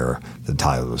that's where the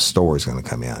title of the story is going to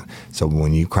come in. So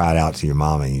when you cried out to your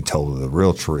mama and you told her the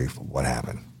real truth, what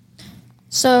happened?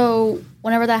 So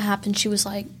whenever that happened, she was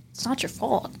like, it's not your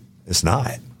fault. It's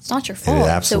not. It's not your fault.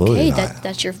 absolutely it's okay not.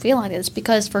 that you're feeling like this,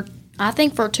 because I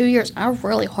think for 2 years, I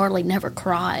really hardly never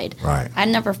cried. Right. I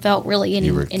never felt really any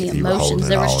You were holding emotions. it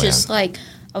There was all just in. like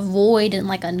a void and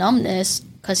like a numbness,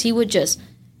 because he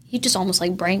just almost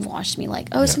like brainwashed me, like,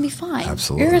 oh, it's going to be fine.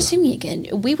 absolutely. You're going to see me again.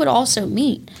 We would also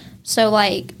meet. So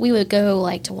like we would go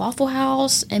like to Waffle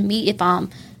House and meet if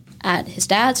I'm at his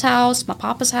dad's house, my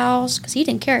papa's house, because he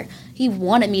didn't care. He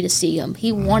wanted me to see him.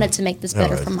 He wanted to make this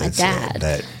better for my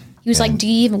dad. He was like, do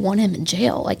you even want him in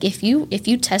jail? Like, if you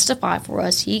testify for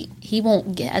us, he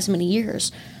won't get as many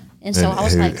years. And so I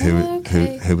was like, oh,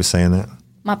 okay. Who was saying that?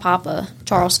 My papa,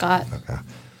 Charles Scott. Okay.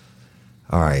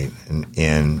 All right.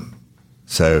 And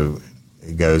so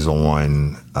it goes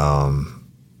on.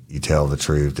 You tell the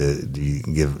truth. Do you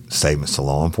give statements to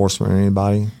law enforcement or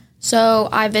anybody? So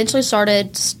I eventually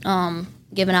started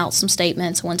giving out some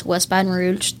statements. I went to West Baton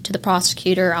Rouge to the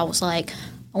prosecutor. I was like,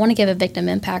 I want to give a victim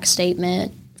impact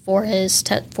statement for his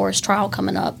trial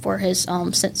coming up, for his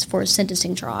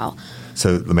sentencing trial.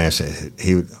 So let me ask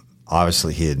you,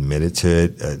 he admitted to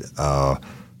it.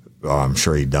 I'm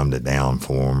sure he dumbed it down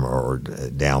for him or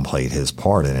downplayed his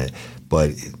part in it.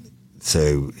 But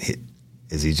so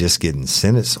is he just getting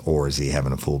sentenced, or is he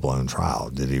having a full-blown trial?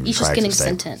 Did he He's just retract getting his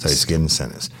statement? sentenced. So he's getting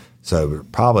sentenced. So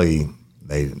probably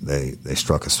they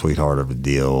struck a sweetheart of a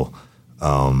deal,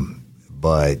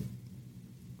 but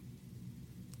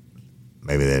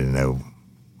maybe they didn't know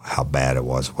how bad it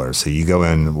was. Whatever. So you go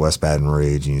in West Baton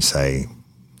Rouge and you say,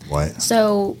 what?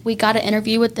 So we got an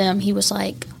interview with them. He was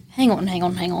like, hang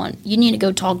on. You need to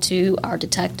go talk to our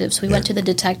detectives. We went to the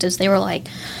detectives. They were like,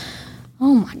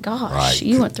 oh my gosh, Right.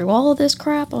 You went through all of this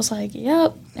crap? I was like,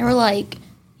 yep. They were like,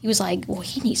 he was like, well,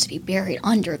 he needs to be buried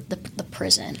under the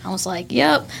prison. I was like,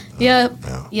 yep.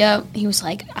 He was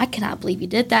like, I cannot believe you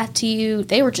did that to you.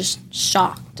 They were just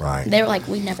shocked. Right. They were like,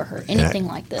 we never heard anything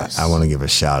like this. I want to give a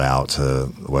shout out to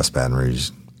the West Baton Rouge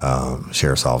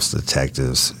Sheriff's Office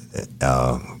detectives.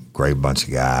 Great bunch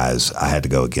of guys. I had to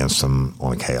go against them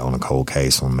on a cold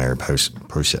case, on Mary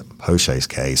Poche's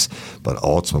case, but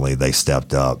ultimately they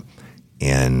stepped up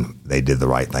and they did the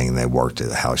right thing and they worked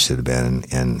it how it should have been.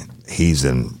 And he's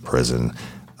in prison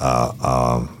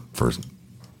for.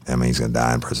 I mean, he's going to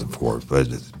die in prison for it.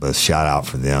 But shout out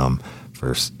for them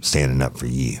for standing up for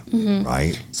you,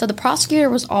 right? So the prosecutor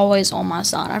was always on my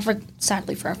side. I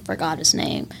sadly forgot his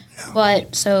name. Yeah.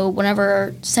 But so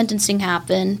whenever sentencing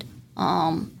happened,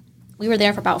 we were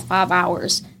there for about 5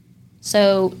 hours.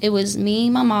 So it was me,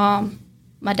 my mom,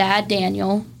 my dad,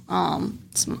 Daniel,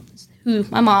 who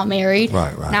my mom married.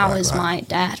 Right, now is my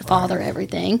dad, father,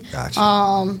 everything.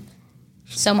 Gotcha.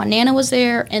 So my Nana was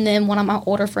there, and then one of my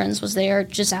older friends was there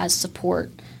just as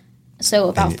support. So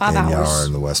about 5 hours. And y'all are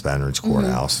in the West Baton Rouge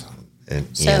courthouse. And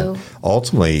So-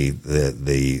 ultimately,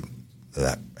 the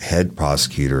head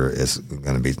prosecutor is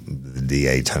going to be the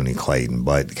DA, Tony Clayton.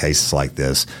 But cases like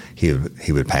this, he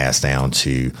would pass down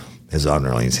to his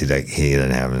underlings. He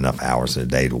didn't have enough hours in a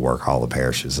day to work all the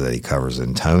parishes that he covers.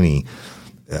 And Tony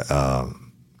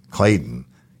Clayton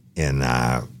and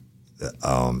I,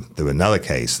 through another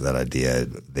case that I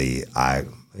did, I've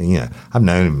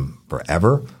known him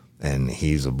forever, and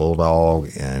he's a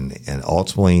bulldog, and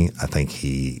ultimately I think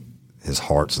his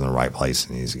heart's in the right place,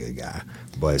 and he's a good guy.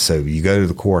 But so you go to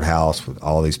the courthouse with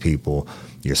all these people,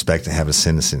 you expect to have a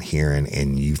sentencing hearing,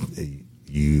 and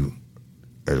you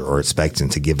are expecting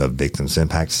to give a victim's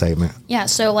impact statement. Yeah,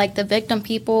 so like the victim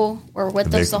people were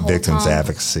with us the whole victim's time.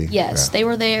 advocacy. Yes, Yeah. they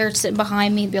were there sitting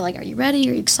behind me and be like, "Are you ready?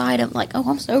 Are you excited?" I'm like, "Oh,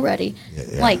 I'm so ready."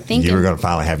 Yeah. Like thinking you were going to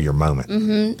finally have your moment.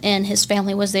 And his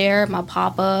family was there. My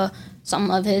papa,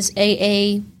 some of his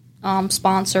AA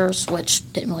sponsors,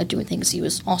 which didn't really do anything because he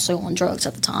was also on drugs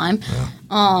at the time.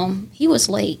 Yeah. He was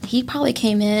late. He probably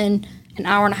came in an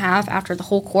hour and a half after the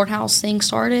whole courthouse thing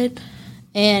started,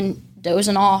 and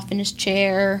dozing off in his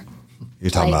chair.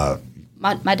 You're talking about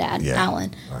my dad,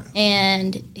 Alan. Right.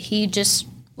 And he just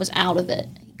was out of it.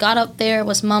 He got up there,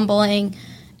 was mumbling,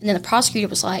 and then the prosecutor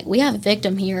was like, "We have a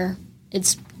victim here.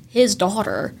 It's his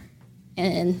daughter."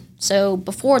 And so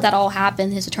before that all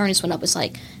happened, his attorneys went up and was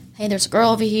like, "Hey, there's a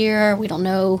girl over here. We don't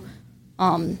know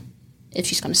if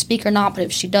she's going to speak or not, but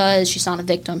if she does, she's not a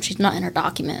victim. She's not in her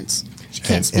documents. She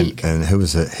can't speak." And who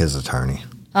was his attorney?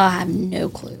 I have no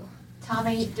clue.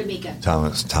 Tommy D'Amico.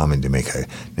 Tommy D'Amico.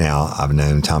 Now, I've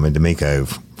known Tommy D'Amico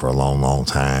for a long, long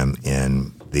time,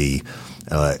 and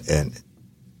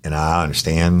and I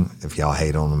understand if y'all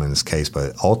hate on him in this case,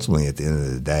 but ultimately, at the end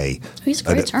of the day, he's a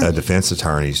great attorney. A defense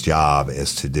attorney's job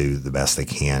is to do the best they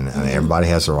can. I mean, everybody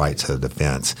has the right to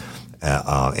defense,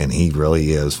 and he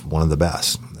really is one of the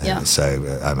best. Yeah. And so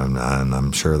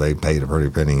I'm sure they paid a pretty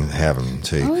penny to have him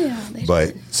too. Oh, yeah, they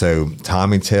But did. so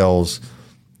Tommy tells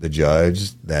the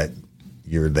judge that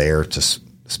you're there to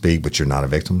speak, but you're not a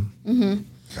victim.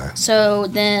 Mm-hmm. Okay. So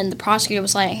then the prosecutor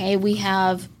was like, "Hey, we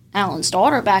have Alan's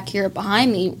daughter back here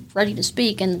behind me ready to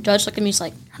speak." And the judge looked at me and was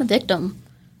like, "You're not a victim.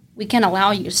 We can't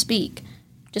allow you to speak.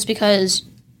 Just because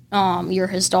you're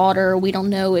his daughter, we don't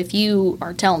know if you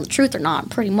are telling the truth or not,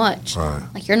 pretty much. Right.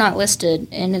 Like, you're not listed,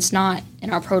 and it's not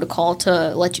in our protocol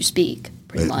to let you speak,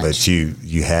 pretty much." But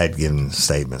you had given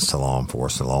statements to law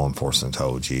enforcement. Law enforcement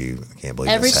told you, "I can't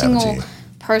believe Every this happened to single you."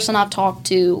 person I've talked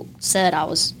to said I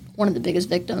was one of the biggest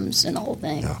victims in the whole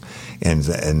thing. Yeah.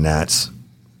 And that's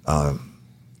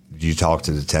did you talk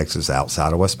to detectives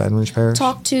outside of West Baton Rouge Parish?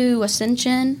 Talked to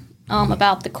Ascension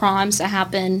about the crimes that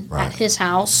happened at his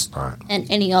house and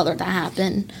any other that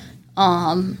happened.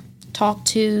 Talked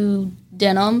to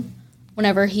Denham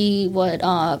whenever he would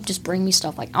just bring me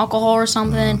stuff like alcohol or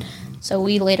something. So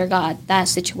we later got that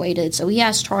situated. So he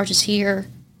has charges here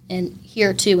and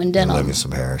here too in Denham. Livingston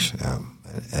Parish, yeah.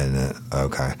 And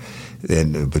okay.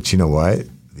 But you know what?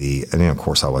 And of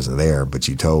course I wasn't there, but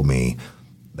you told me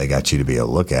they got you to be a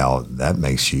lookout. That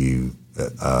makes you,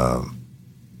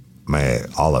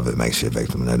 all of it makes you a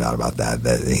victim, no doubt about that.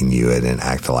 That he knew it and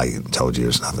acted like told you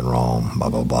there's nothing wrong, blah,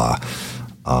 blah, blah.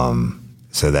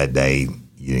 So that day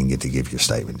you didn't get to give your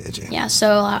statement, did you? Yeah,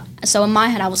 so in my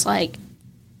head I was like,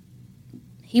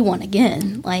 he won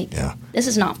again. Like, this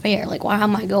is not fair. Like, why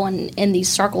am I going in these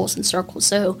circles and circles?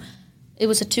 So it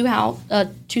was a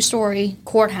two-story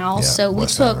courthouse. Yeah, so we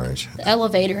West took Baton Rouge. the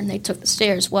elevator and they took the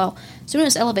stairs. Well, as soon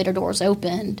as the elevator doors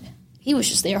opened, he was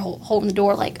just there holding the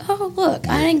door, like, "Oh, look,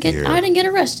 I didn't get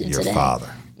arrested your today." Your father.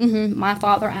 Mm-hmm, my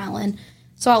father, Alan.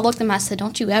 So I looked at him. I said,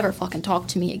 "Don't you ever fucking talk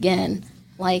to me again."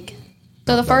 Like,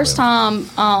 so the first time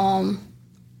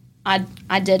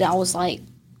I did, I was like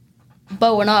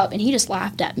bowing up, and he just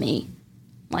laughed at me,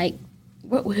 like,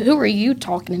 "Who are you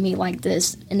talking to me like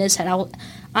this?" In his head,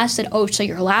 I said, "Oh, so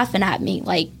you're laughing at me,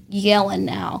 like yelling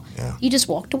now?" Yeah. He just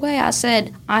walked away. I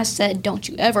said, "Don't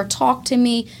you ever talk to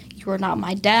me. You are not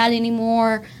my dad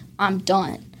anymore. I'm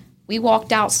done." We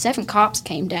walked out. 7 cops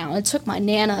came down. It took my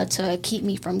Nana to keep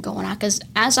me from going out, because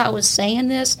as I was saying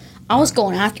this, I was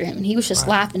going after him, and he was just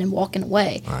laughing and walking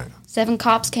away. Right. 7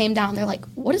 cops came down. They're like,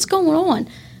 "What is going on?"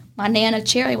 my Nana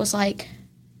Cherry was like,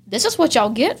 this is what y'all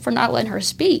get for not letting her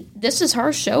speak. This is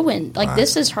her showing. Like,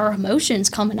 this is her emotions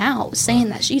coming out, saying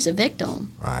that she's a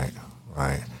victim.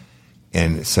 Right.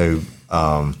 And so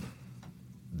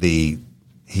he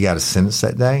got a sentence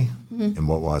that day, and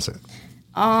what was it?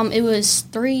 It was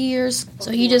 3 years. So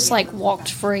he just, like,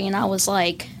 walked free, and I was,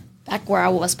 like, back where I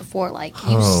was before. Like,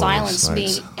 you silenced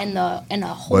me in a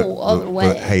whole other way.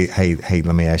 But hey,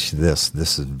 let me ask you this.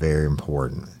 This is very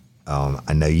important.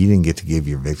 I know you didn't get to give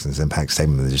your victim's impact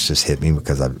statement. This just hit me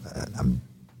because I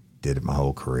did it my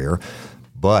whole career.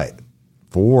 But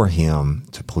for him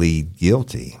to plead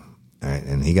guilty, right,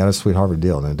 and he got a sweet Harvard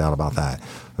deal, no doubt about that.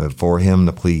 But for him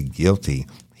to plead guilty,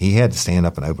 he had to stand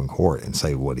up in open court and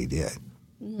say what he did.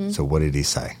 Mm-hmm. So what did he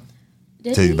say?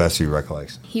 To the best of your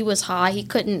recollection? He was high. He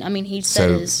couldn't. I mean, he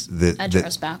said his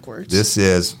address backwards. This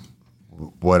is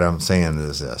what I'm saying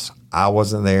is this. I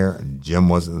wasn't there. Jim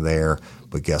wasn't there.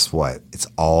 But guess what? It's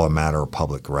all a matter of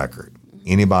public record.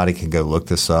 Anybody can go look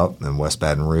this up in West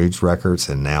Baton Rouge records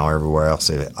and now everywhere else.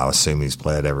 I assume he's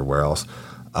pled everywhere else.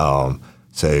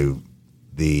 So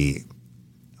we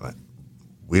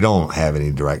don't have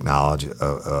any direct knowledge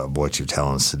of what you're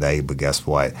telling us today. But guess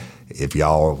what? If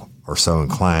y'all are so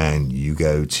inclined, you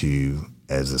go to,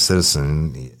 as a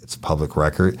citizen, it's public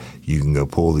record. You can go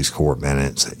pull these court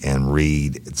minutes and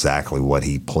read exactly what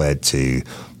he pled to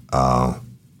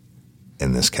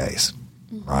in this case,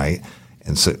 right?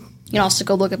 And so you can also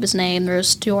go look up his name.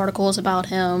 There's 2 articles about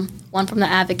him, one from the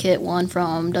Advocate, one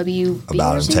from WB.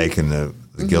 About him taking the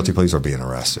guilty pleas or being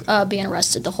arrested? Being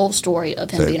arrested, the whole story of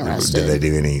him being arrested. Did they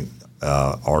do any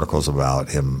articles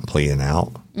about him pleading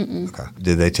out? Okay.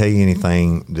 Did they tell you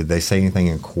anything? Did they say anything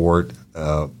in court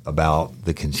about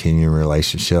the continuing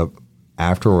relationship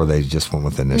after, or they just went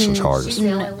with the initial charges? She's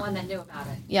the only one that knew about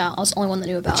it. Yeah, I was the only one that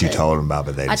knew about it. But you told them about it,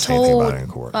 but they didn't say anything about it in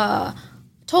court.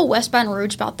 Told West Baton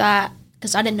Rouge about that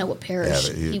because I didn't know what parish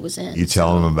he was in. You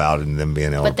tell them about it and them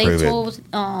being able to prove it. But they told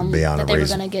that they were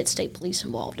going to get state police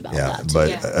involved about that too.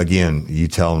 But again, you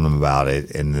telling them about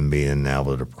it and then being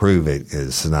able to prove it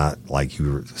is not like you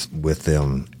were with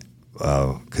them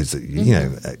because, you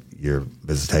know, your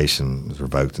visitation was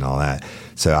revoked and all that.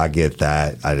 So I get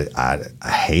that. I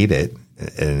hate it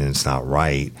and it's not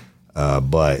right.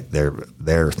 But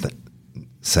they're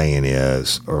saying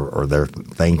is, or their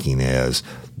thinking is,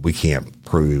 we can't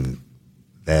prove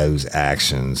those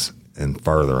actions in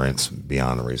furtherance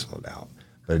beyond a reasonable doubt.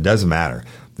 But it doesn't matter.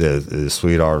 The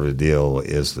sweetheart of the deal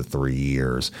is the 3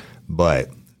 years,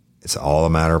 but it's all a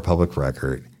matter of public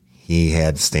record. He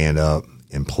had to stand up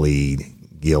and plead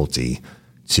guilty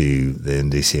to the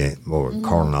NDCA or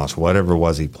Cardinal Notch, whatever it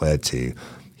was he pled to.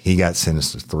 He got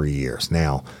sentenced to 3 years.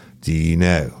 Now, do you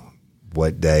know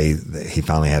what day that he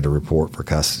finally had to report for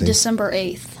custody? December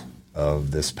 8th.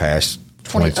 Of this past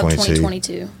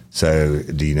 2022. So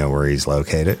do you know where he's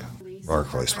located? Burke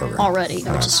Police Program. Already,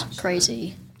 which is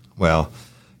crazy. Well,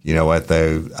 you know what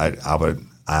though? I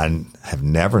have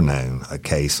never known a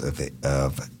case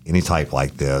of any type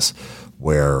like this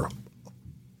where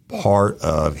part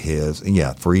of his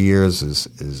 3 years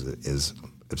is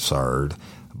absurd,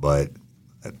 but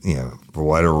you know, for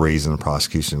whatever reason, the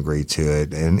prosecution agreed to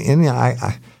it, and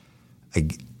I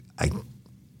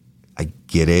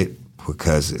get it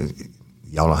because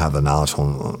y'all don't have the knowledge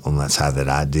on that side that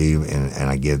I do, and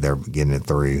I get they're getting it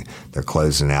through, they're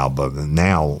closing out. But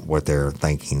now what they're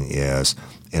thinking is,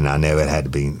 and I know it had to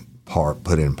be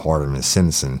put in part of his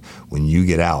sentencing, when you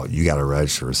get out, you got to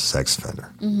register as a sex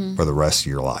offender for the rest of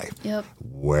your life. Yep.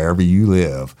 Wherever you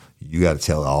live, you got to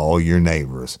tell all your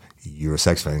neighbors you're a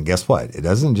sex offender. And guess what? It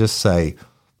doesn't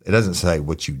say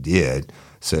what you did.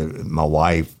 So my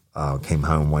wife came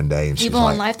home one day and she was on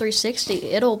like, Life 360,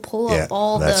 it'll pull up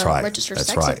all the registered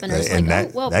sex offenders. And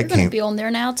like, you're going to be on there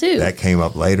now too. That came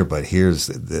up later, but here's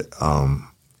the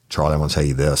Charlie, I want to tell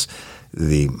you this.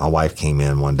 My wife came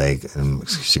in one day and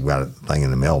she got a thing in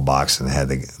the mailbox and had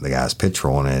the guy's picture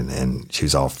on it, and she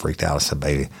was all freaked out. I said,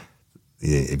 baby,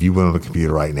 if you went on the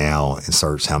computer right now and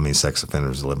searched how many sex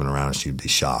offenders are living around us, you'd be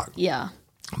shocked. Yeah.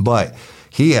 But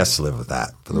he has to live with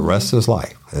that for the rest of his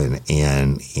life.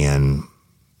 And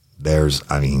there's,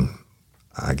 I mean,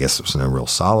 I guess there's no real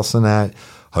solace in that.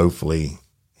 Hopefully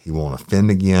he won't offend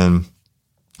again.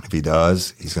 If he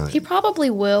does, he's going to. He probably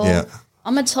will. Yeah.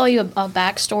 I'm going to tell you a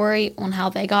backstory on how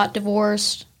they got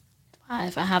divorced,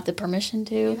 if I have the permission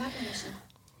to. You have permission.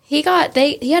 He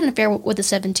had an affair with a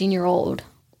 17-year-old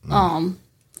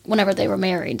whenever they were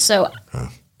married. So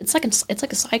it's like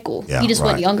a cycle. Yeah, he just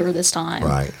went younger this time.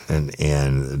 Right. And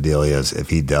the deal is, if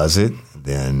he does it,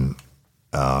 then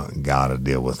got to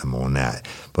deal with him on that.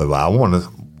 But what I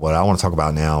want to talk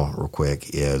about now real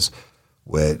quick is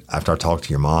after I talked to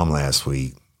your mom last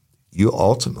week, you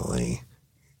ultimately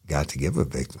got to give a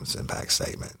victim's impact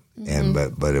statement. And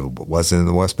but it wasn't in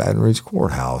the West Baton Rouge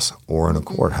courthouse or in a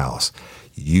courthouse.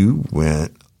 You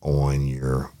went on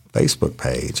your Facebook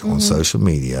page, on social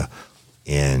media,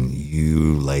 and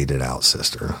you laid it out,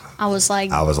 sister. I was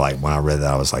like, when I read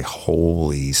that, I was like,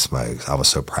 holy smokes. I was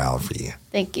so proud for you.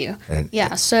 thank you. And-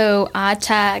 So I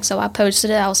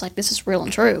posted it. I was like, this is real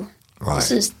and true. Right.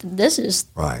 This is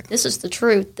Right. This is the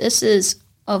truth. This is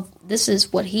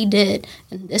what he did,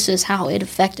 and this is how it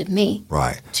affected me.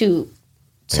 Right. To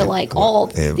all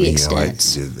the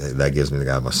extents. That gives me the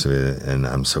guy my spirit, and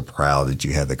I'm so proud that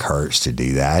you had the courage to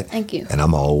do that. Thank you. And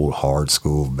I'm an old hard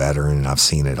school veteran, and I've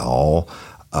seen it all.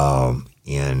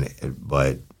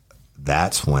 But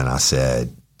that's when I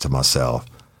said to myself,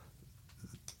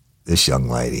 "This young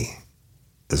lady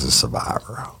is a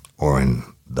survivor, or in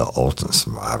the ultimate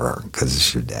survivor, because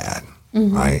it's your dad,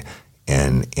 right?"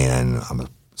 And I'm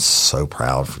so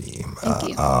proud for you. Thank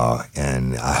you.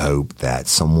 And I hope that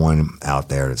someone out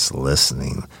there that's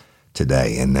listening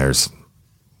today, and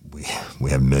we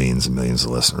have millions and millions of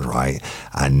listeners, right?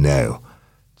 I know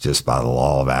just by the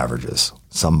law of averages,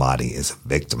 somebody is a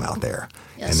victim out there.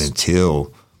 Yes. And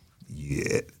until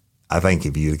I think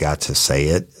if you got to say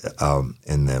it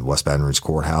in the West Baton Rouge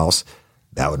courthouse,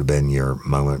 that would have been your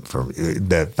moment. For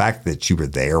the fact that you were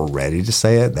there ready to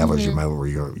say it, that was your moment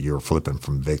where you're flipping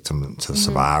from victim to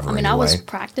survivor. I mean, I was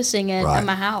practicing it at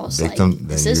my house. Victim,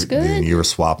 is this good? Then you were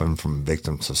swapping from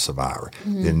victim to survivor.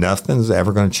 Then nothing's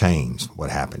ever going to change what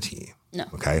happened to you. No.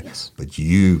 Okay? Yes. But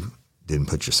you didn't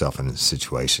put yourself in a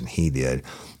situation. He did.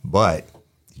 But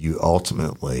you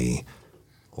ultimately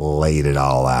laid it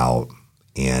all out.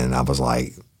 And I was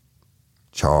like,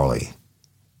 Charlie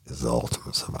is the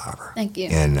ultimate survivor. Thank you.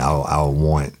 And I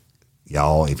want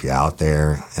y'all, if you're out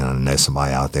there, and I know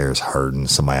somebody out there is hurting,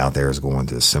 somebody out there is going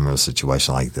through a similar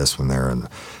situation like this when they're in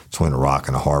between a rock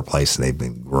and a hard place, and they've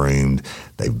been groomed,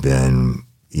 they've been,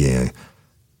 a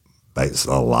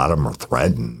lot of them are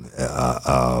threatened,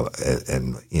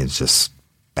 and it's just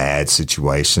bad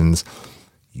situations.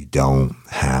 You don't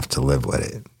have to live with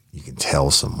it. You can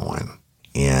tell someone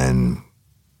and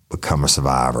become a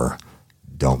survivor.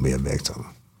 Don't be a victim.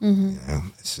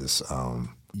 It's just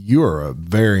You're a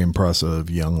very impressive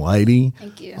young lady.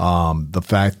 Thank you. The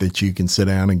fact that you can sit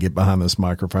down and get behind this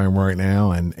microphone right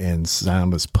now and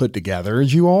sound as put together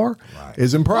as you are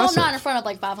is impressive. Well, I'm not in front of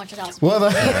like 500,000 people. Well,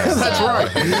 that's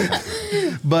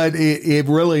right. But it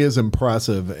really is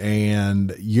impressive.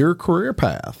 And your career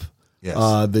path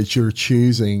that you're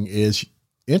choosing is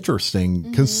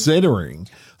interesting considering.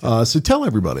 So tell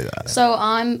everybody that. So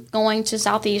I'm going to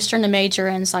Southeastern to major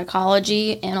in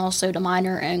psychology and also to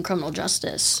minor in criminal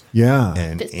justice. Yeah.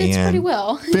 Fits pretty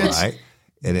well. right.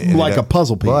 And like a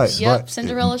puzzle piece. Yep,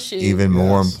 Cinderella's shoe. Even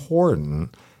more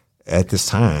important at this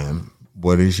time,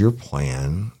 what is your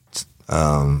plan?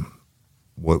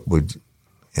 What would,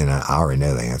 and I already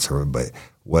know the answer, but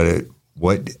what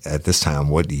at this time,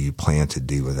 what do you plan to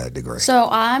do with that degree? So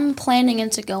I'm planning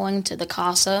into going to the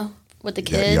CASA with the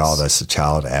kids. Y'all, that's the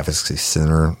Child Advocacy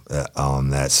Center.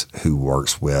 That's who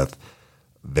works with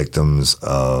victims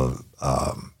of,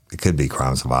 it could be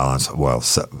crimes of violence. Well,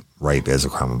 rape is a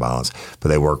crime of violence, but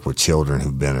they work with children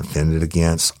who've been offended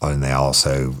against. And they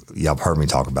also, y'all have heard me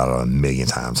talk about it a million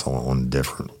times on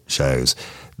different shows.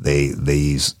 The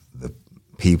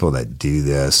people that do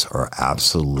this are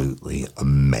absolutely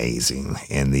amazing.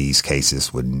 And these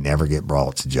cases would never get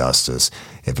brought to justice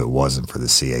if it wasn't for the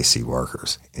CAC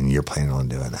workers. And you're planning on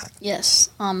doing that. Yes.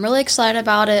 I'm really excited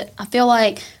about it. I feel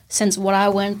like since what I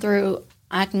went through,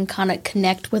 I can kind of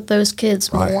connect with those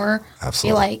kids more. Absolutely.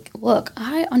 Be like, look,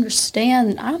 I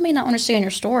understand. I may not understand your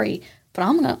story, but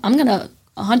I'm gonna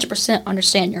 100%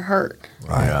 understand your hurt.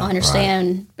 Right. I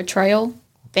understand betrayal,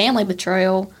 family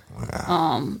betrayal,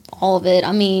 all of it.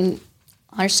 I mean,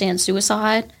 I understand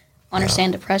suicide, I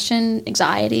understand depression,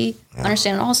 anxiety. I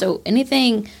understand also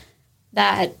anything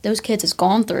that those kids has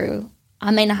gone through.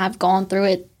 I may not have gone through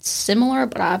it similar,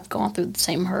 but I've gone through the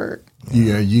same hurt.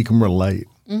 Yeah, you can relate.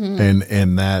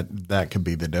 And that could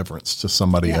be the difference to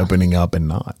somebody opening up and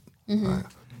not. Right.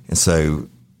 And so,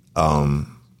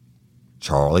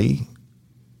 Charlie,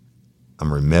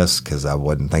 I'm remiss because I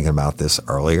wasn't thinking about this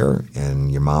earlier,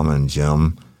 and your mama and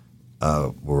Jim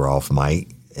were off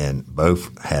mic and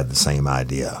both had the same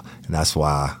idea. And that's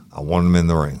why I wanted them in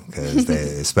the ring, because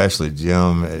especially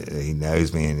Jim, he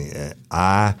knows me, and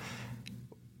I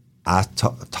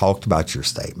talked about your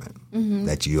statement,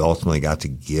 that you ultimately got to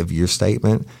give your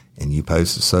statement, and you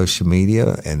posted social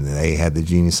media, and they had the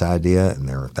genius idea, and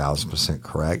they were 1,000%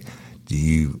 correct.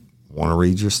 want to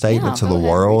read your statement to the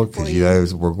world? Because you know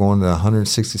we're going to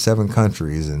 167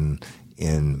 countries and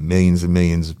millions and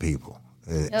millions of people.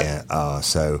 Yep.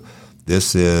 So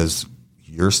this is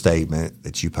your statement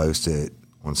that you posted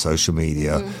on social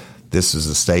media. Mm-hmm. This is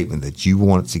a statement that you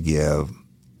wanted to give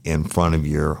in front of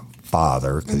your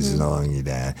father, because he's no longer your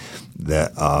dad.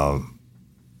 That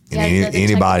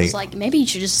anybody was like, maybe you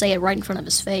should just say it right in front of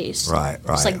his face. Right.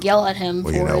 Just like yell at him.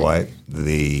 Well, you know what?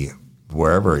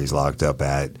 Wherever he's locked up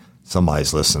at,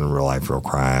 somebody's listening to Real Life, Real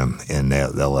Crime, and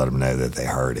they'll let them know that they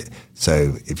heard it.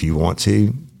 So if you want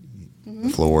to, the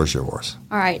floor is yours.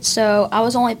 All right. So I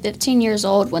was only 15 years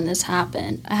old when this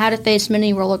happened. I had to face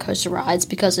many roller coaster rides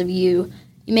because of you.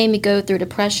 You made me go through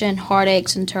depression,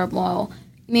 heartaches, and turmoil.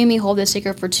 You made me hold this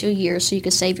secret for 2 years so you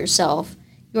could save yourself.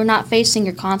 You were not facing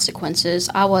your consequences.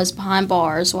 I was behind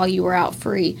bars while you were out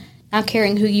free, not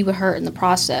caring who you would hurt in the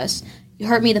process. You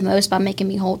hurt me the most by making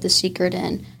me hold this secret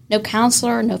in. No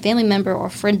counselor, no family member, or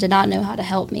friend did not know how to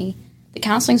help me. The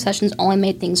counseling sessions only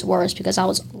made things worse because I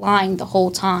was lying the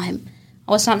whole time.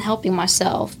 I was not helping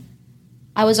myself.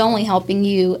 I was only helping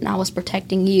you, and I was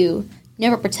protecting you. You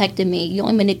never protected me. You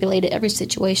only manipulated every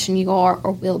situation you are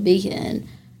or will be in.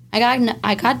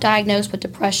 I got diagnosed with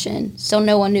depression. Still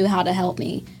no one knew how to help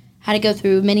me. Had to go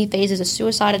through many phases of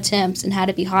suicide attempts and had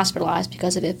to be hospitalized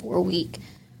because of it for a week.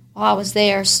 While I was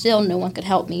there, still no one could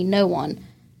help me. No one.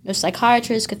 No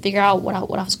psychiatrist could figure out what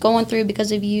I was going through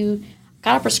because of you.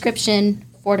 Got a prescription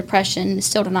for depression. It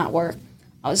still did not work.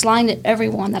 I was lying to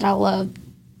everyone that I loved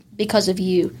because of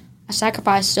you. I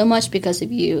sacrificed so much because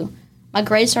of you. My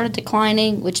grades started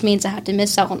declining, which means I had to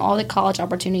miss out on all the college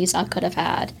opportunities I could have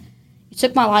had. You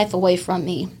took my life away from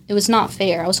me. It was not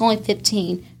fair. I was only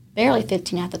 15, barely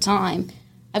 15 at the time.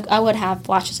 I would have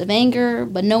flashes of anger,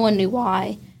 but no one knew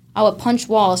why. I would punch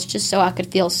walls just so I could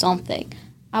feel something.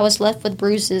 I was left with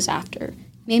bruises after. It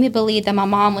made me believe that my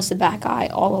mom was the bad guy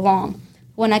all along.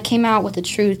 When I came out with the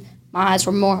truth, my eyes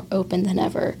were more open than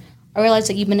ever. I realized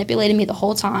that you manipulated me the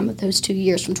whole time of those 2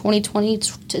 years, from 2020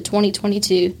 to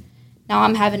 2022. Now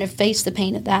I'm having to face the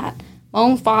pain of that. My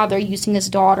own father using his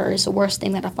daughter is the worst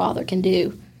thing that a father can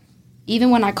do. Even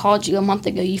when I called you a month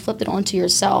ago, you flipped it onto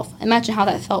yourself. Imagine how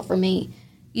that felt for me.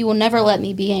 You will never let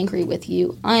me be angry with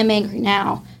you. I am angry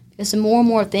now, because the more and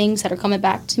more things that are coming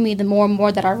back to me, the more and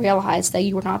more that I realize that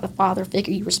you were not the father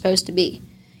figure you were supposed to be.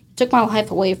 You took my life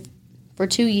away for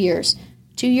 2 years.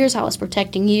 2 years I was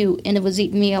protecting you, and it was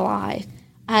eating me alive.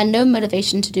 I had no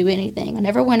motivation to do anything. I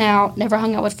never went out, never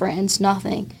hung out with friends,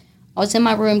 nothing. I was in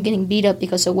my room getting beat up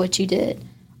because of what you did.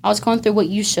 I was going through what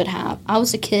you should have. I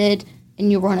was a kid, and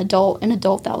you were an adult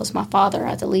that was my father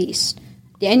at the least.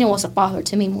 Daniel was a father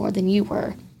to me more than you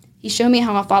were. He showed me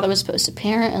how a father was supposed to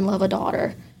parent and love a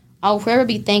daughter. I will forever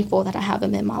be thankful that I have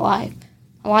him in my life.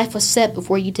 My life was set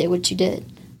before you did what you did.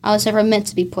 I was never meant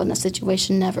to be put in that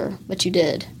situation, never, but you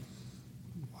did.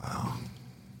 Wow.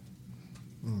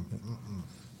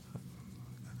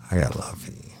 I got love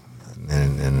for you.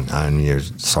 And you're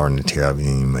starting to tear up, and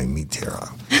you make me tear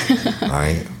up. All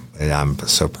right? And I'm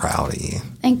so proud of you.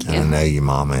 Thank you. And I know your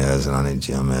mama is, and I know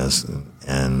Jim is,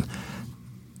 and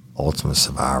Ultimate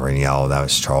Survivor. And y'all, that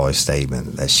was Charlie's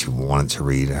statement that she wanted to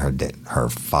read her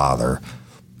father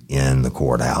in the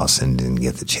courthouse and didn't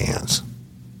get the chance.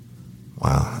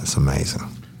 Wow, that's amazing.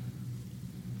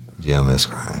 Jim is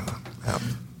crying. Yep.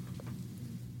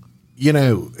 You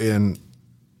know, and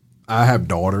I have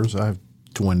daughters. I have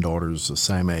twin daughters the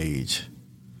same age.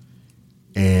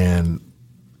 And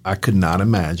I could not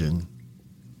imagine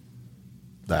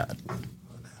that.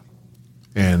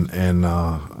 And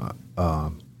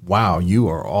wow, you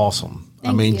are awesome.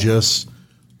 Thank you. Just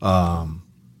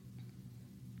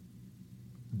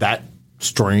that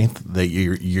strength that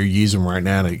you're using right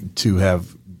now to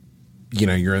have, you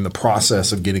know, you're in the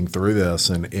process of getting through this,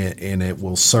 and it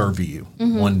will serve you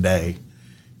one day.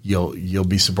 You'll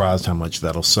be surprised how much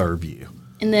that'll serve you.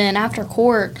 And then after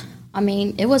court, I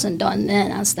mean, it wasn't done then.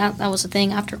 That was the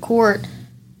thing. After court,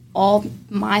 all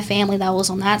my family that was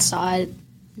on that side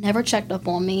never checked up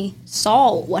on me,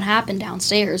 saw what happened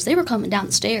downstairs. They were coming down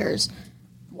the stairs,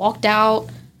 walked out,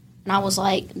 and I was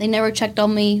like, they never checked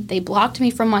on me. They blocked me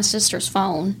from my sister's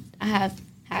phone. I have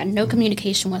had no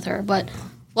communication with her, but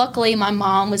luckily my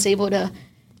mom was able to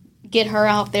get her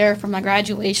out there for my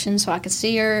graduation so I could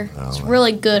see her. It's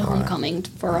really good homecoming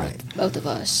for both of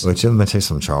us. But let me tell you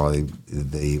something, Charlie.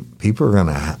 The people are going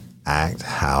to act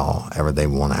however they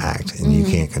want to act, and you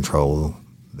can't control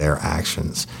their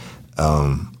actions.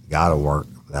 Got to work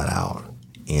that out.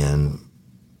 And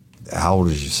how old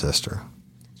is your sister?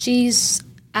 She's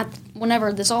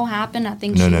whenever this all happened, I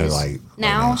think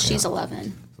now she's 11.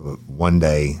 One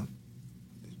day,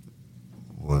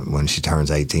 when she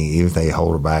turns 18, even if they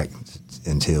hold her back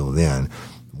until then,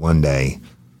 one day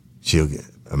she'll get,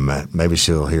 maybe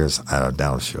she'll hear us. I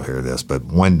doubt if she'll hear this, but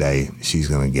one day she's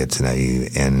going to get to know you,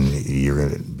 and you're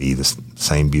going to be the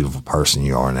same beautiful person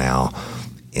you are now,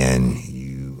 and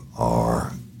you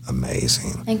are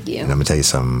amazing. Thank you. And I'm going to tell you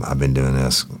something. I've been doing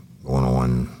this going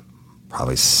on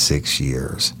probably 6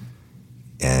 years,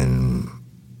 and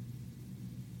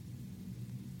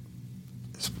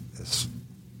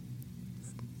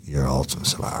you're an ultimate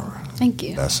survivor. Thank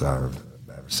you. Best I've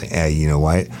ever seen. Hey, you know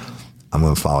what? I'm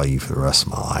going to follow you for the rest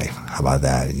of my life. How about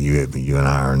that? You and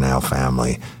I are now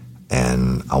family,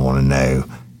 and I want to know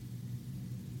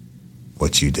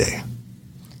what you do.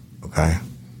 Okay?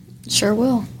 Sure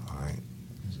will. All right.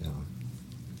 So,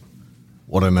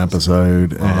 What an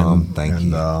episode! And thank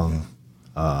you. And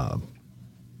I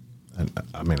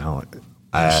mean,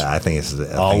 I think it's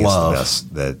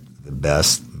the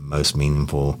best, most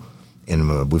meaningful.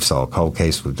 And we've saw a cold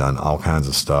case. We've done all kinds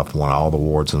of stuff. Won all the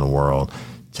awards in the world.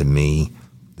 To me,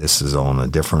 this is on a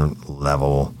different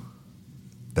level.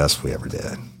 Best we ever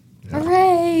did.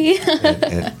 Hooray!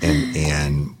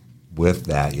 and with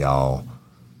that, y'all,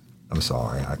 I'm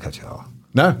sorry I cut you off.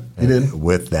 no, you didn't.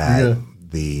 With that, Yeah.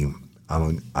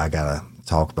 I gotta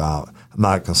talk about. I'm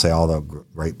not gonna say all the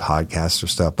great podcaster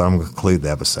stuff, but I'm gonna conclude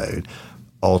the episode.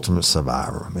 Ultimate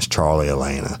Survivor, Miss Charlie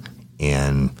Elena,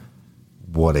 and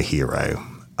what a hero.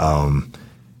 All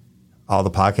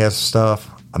the podcast stuff,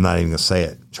 I'm not even gonna say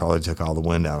it. Charlie took all the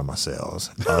wind out of my sails.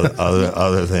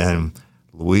 Other than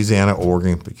Louisiana,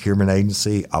 Oregon Procurement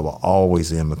Agency, I will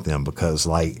always end with them because,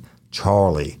 like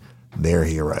Charlie, they're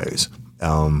heroes.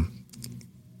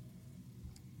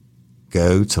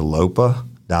 Go to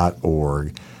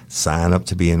lopa.org, sign up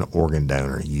to be an organ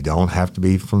donor. You don't have to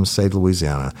be from the state of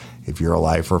Louisiana. If you're a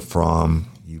lifer from,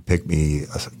 you pick me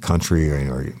a country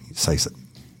or you say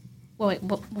Wait,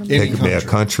 what pick me a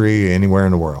country anywhere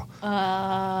in the world. Where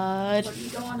are you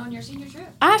going on your senior trip?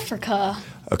 Africa.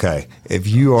 Okay, if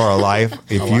you are a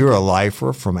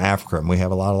lifer from Africa, and we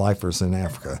have a lot of lifers in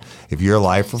Africa. If you're a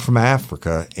lifer from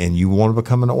Africa and you want to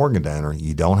become an organ donor,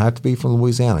 you don't have to be from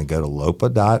Louisiana. Go to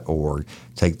lopa.org,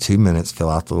 take 2 minutes, fill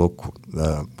out the little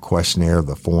questionnaire,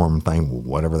 the form thing,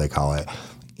 whatever they call it,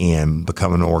 and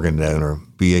become an organ donor.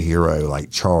 Be a hero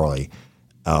like Charlie.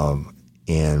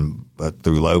 But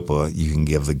through LOPA, you can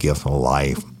give the gift of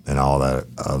life and all that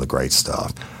other great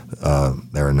stuff.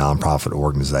 They're a nonprofit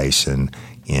organization,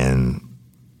 and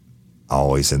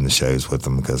always in the shows with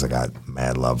them because I got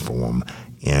mad love for them.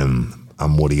 And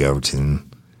I'm Woody Overton.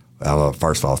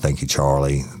 First of all, thank you,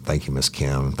 Charlie. Thank you, Miss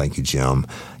Kim. Thank you, Jim.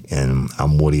 And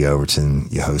I'm Woody Overton,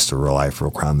 your host of Real Life, Real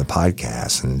Crime, the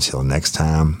podcast. And until next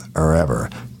time or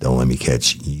ever, don't let me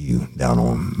catch you down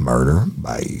on Murder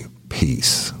by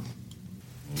Peace.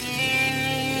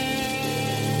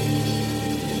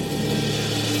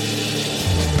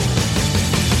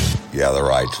 You have the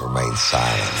right to remain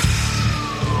silent.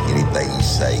 Anything you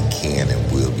say can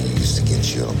and will be used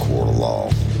against you in a court of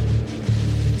law.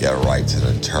 You have a right to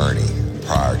an attorney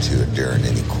prior to or during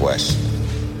any question.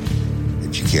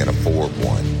 If you can't afford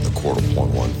one, the court will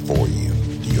appoint one for you.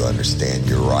 Do you understand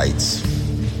your rights?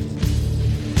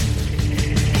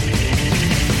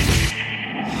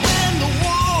 When the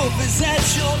wolf is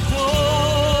at your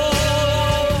door,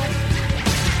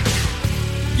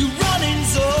 your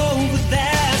running's over,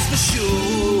 that's for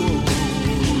sure.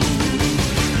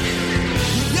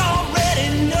 He already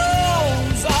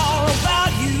knows all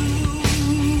about you.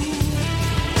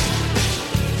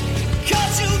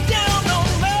 Cut you down, no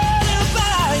matter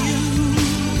by you.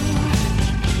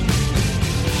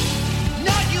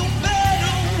 Now you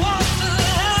better walk the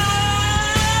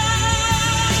line.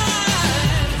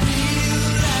 Real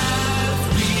life,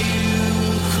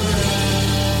 real crime.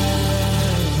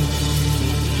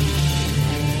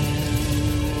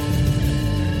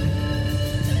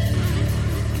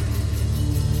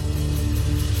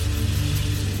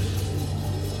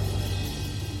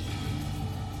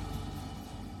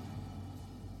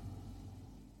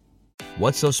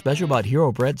 What's so special about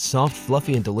Hero Bread's soft,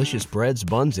 fluffy, and delicious breads,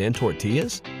 buns, and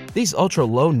tortillas? These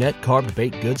ultra-low net-carb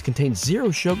baked goods contain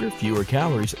zero sugar, fewer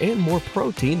calories, and more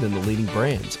protein than the leading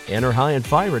brands, and are high in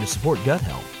fiber to support gut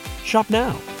health. Shop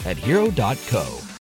now at Hero.co.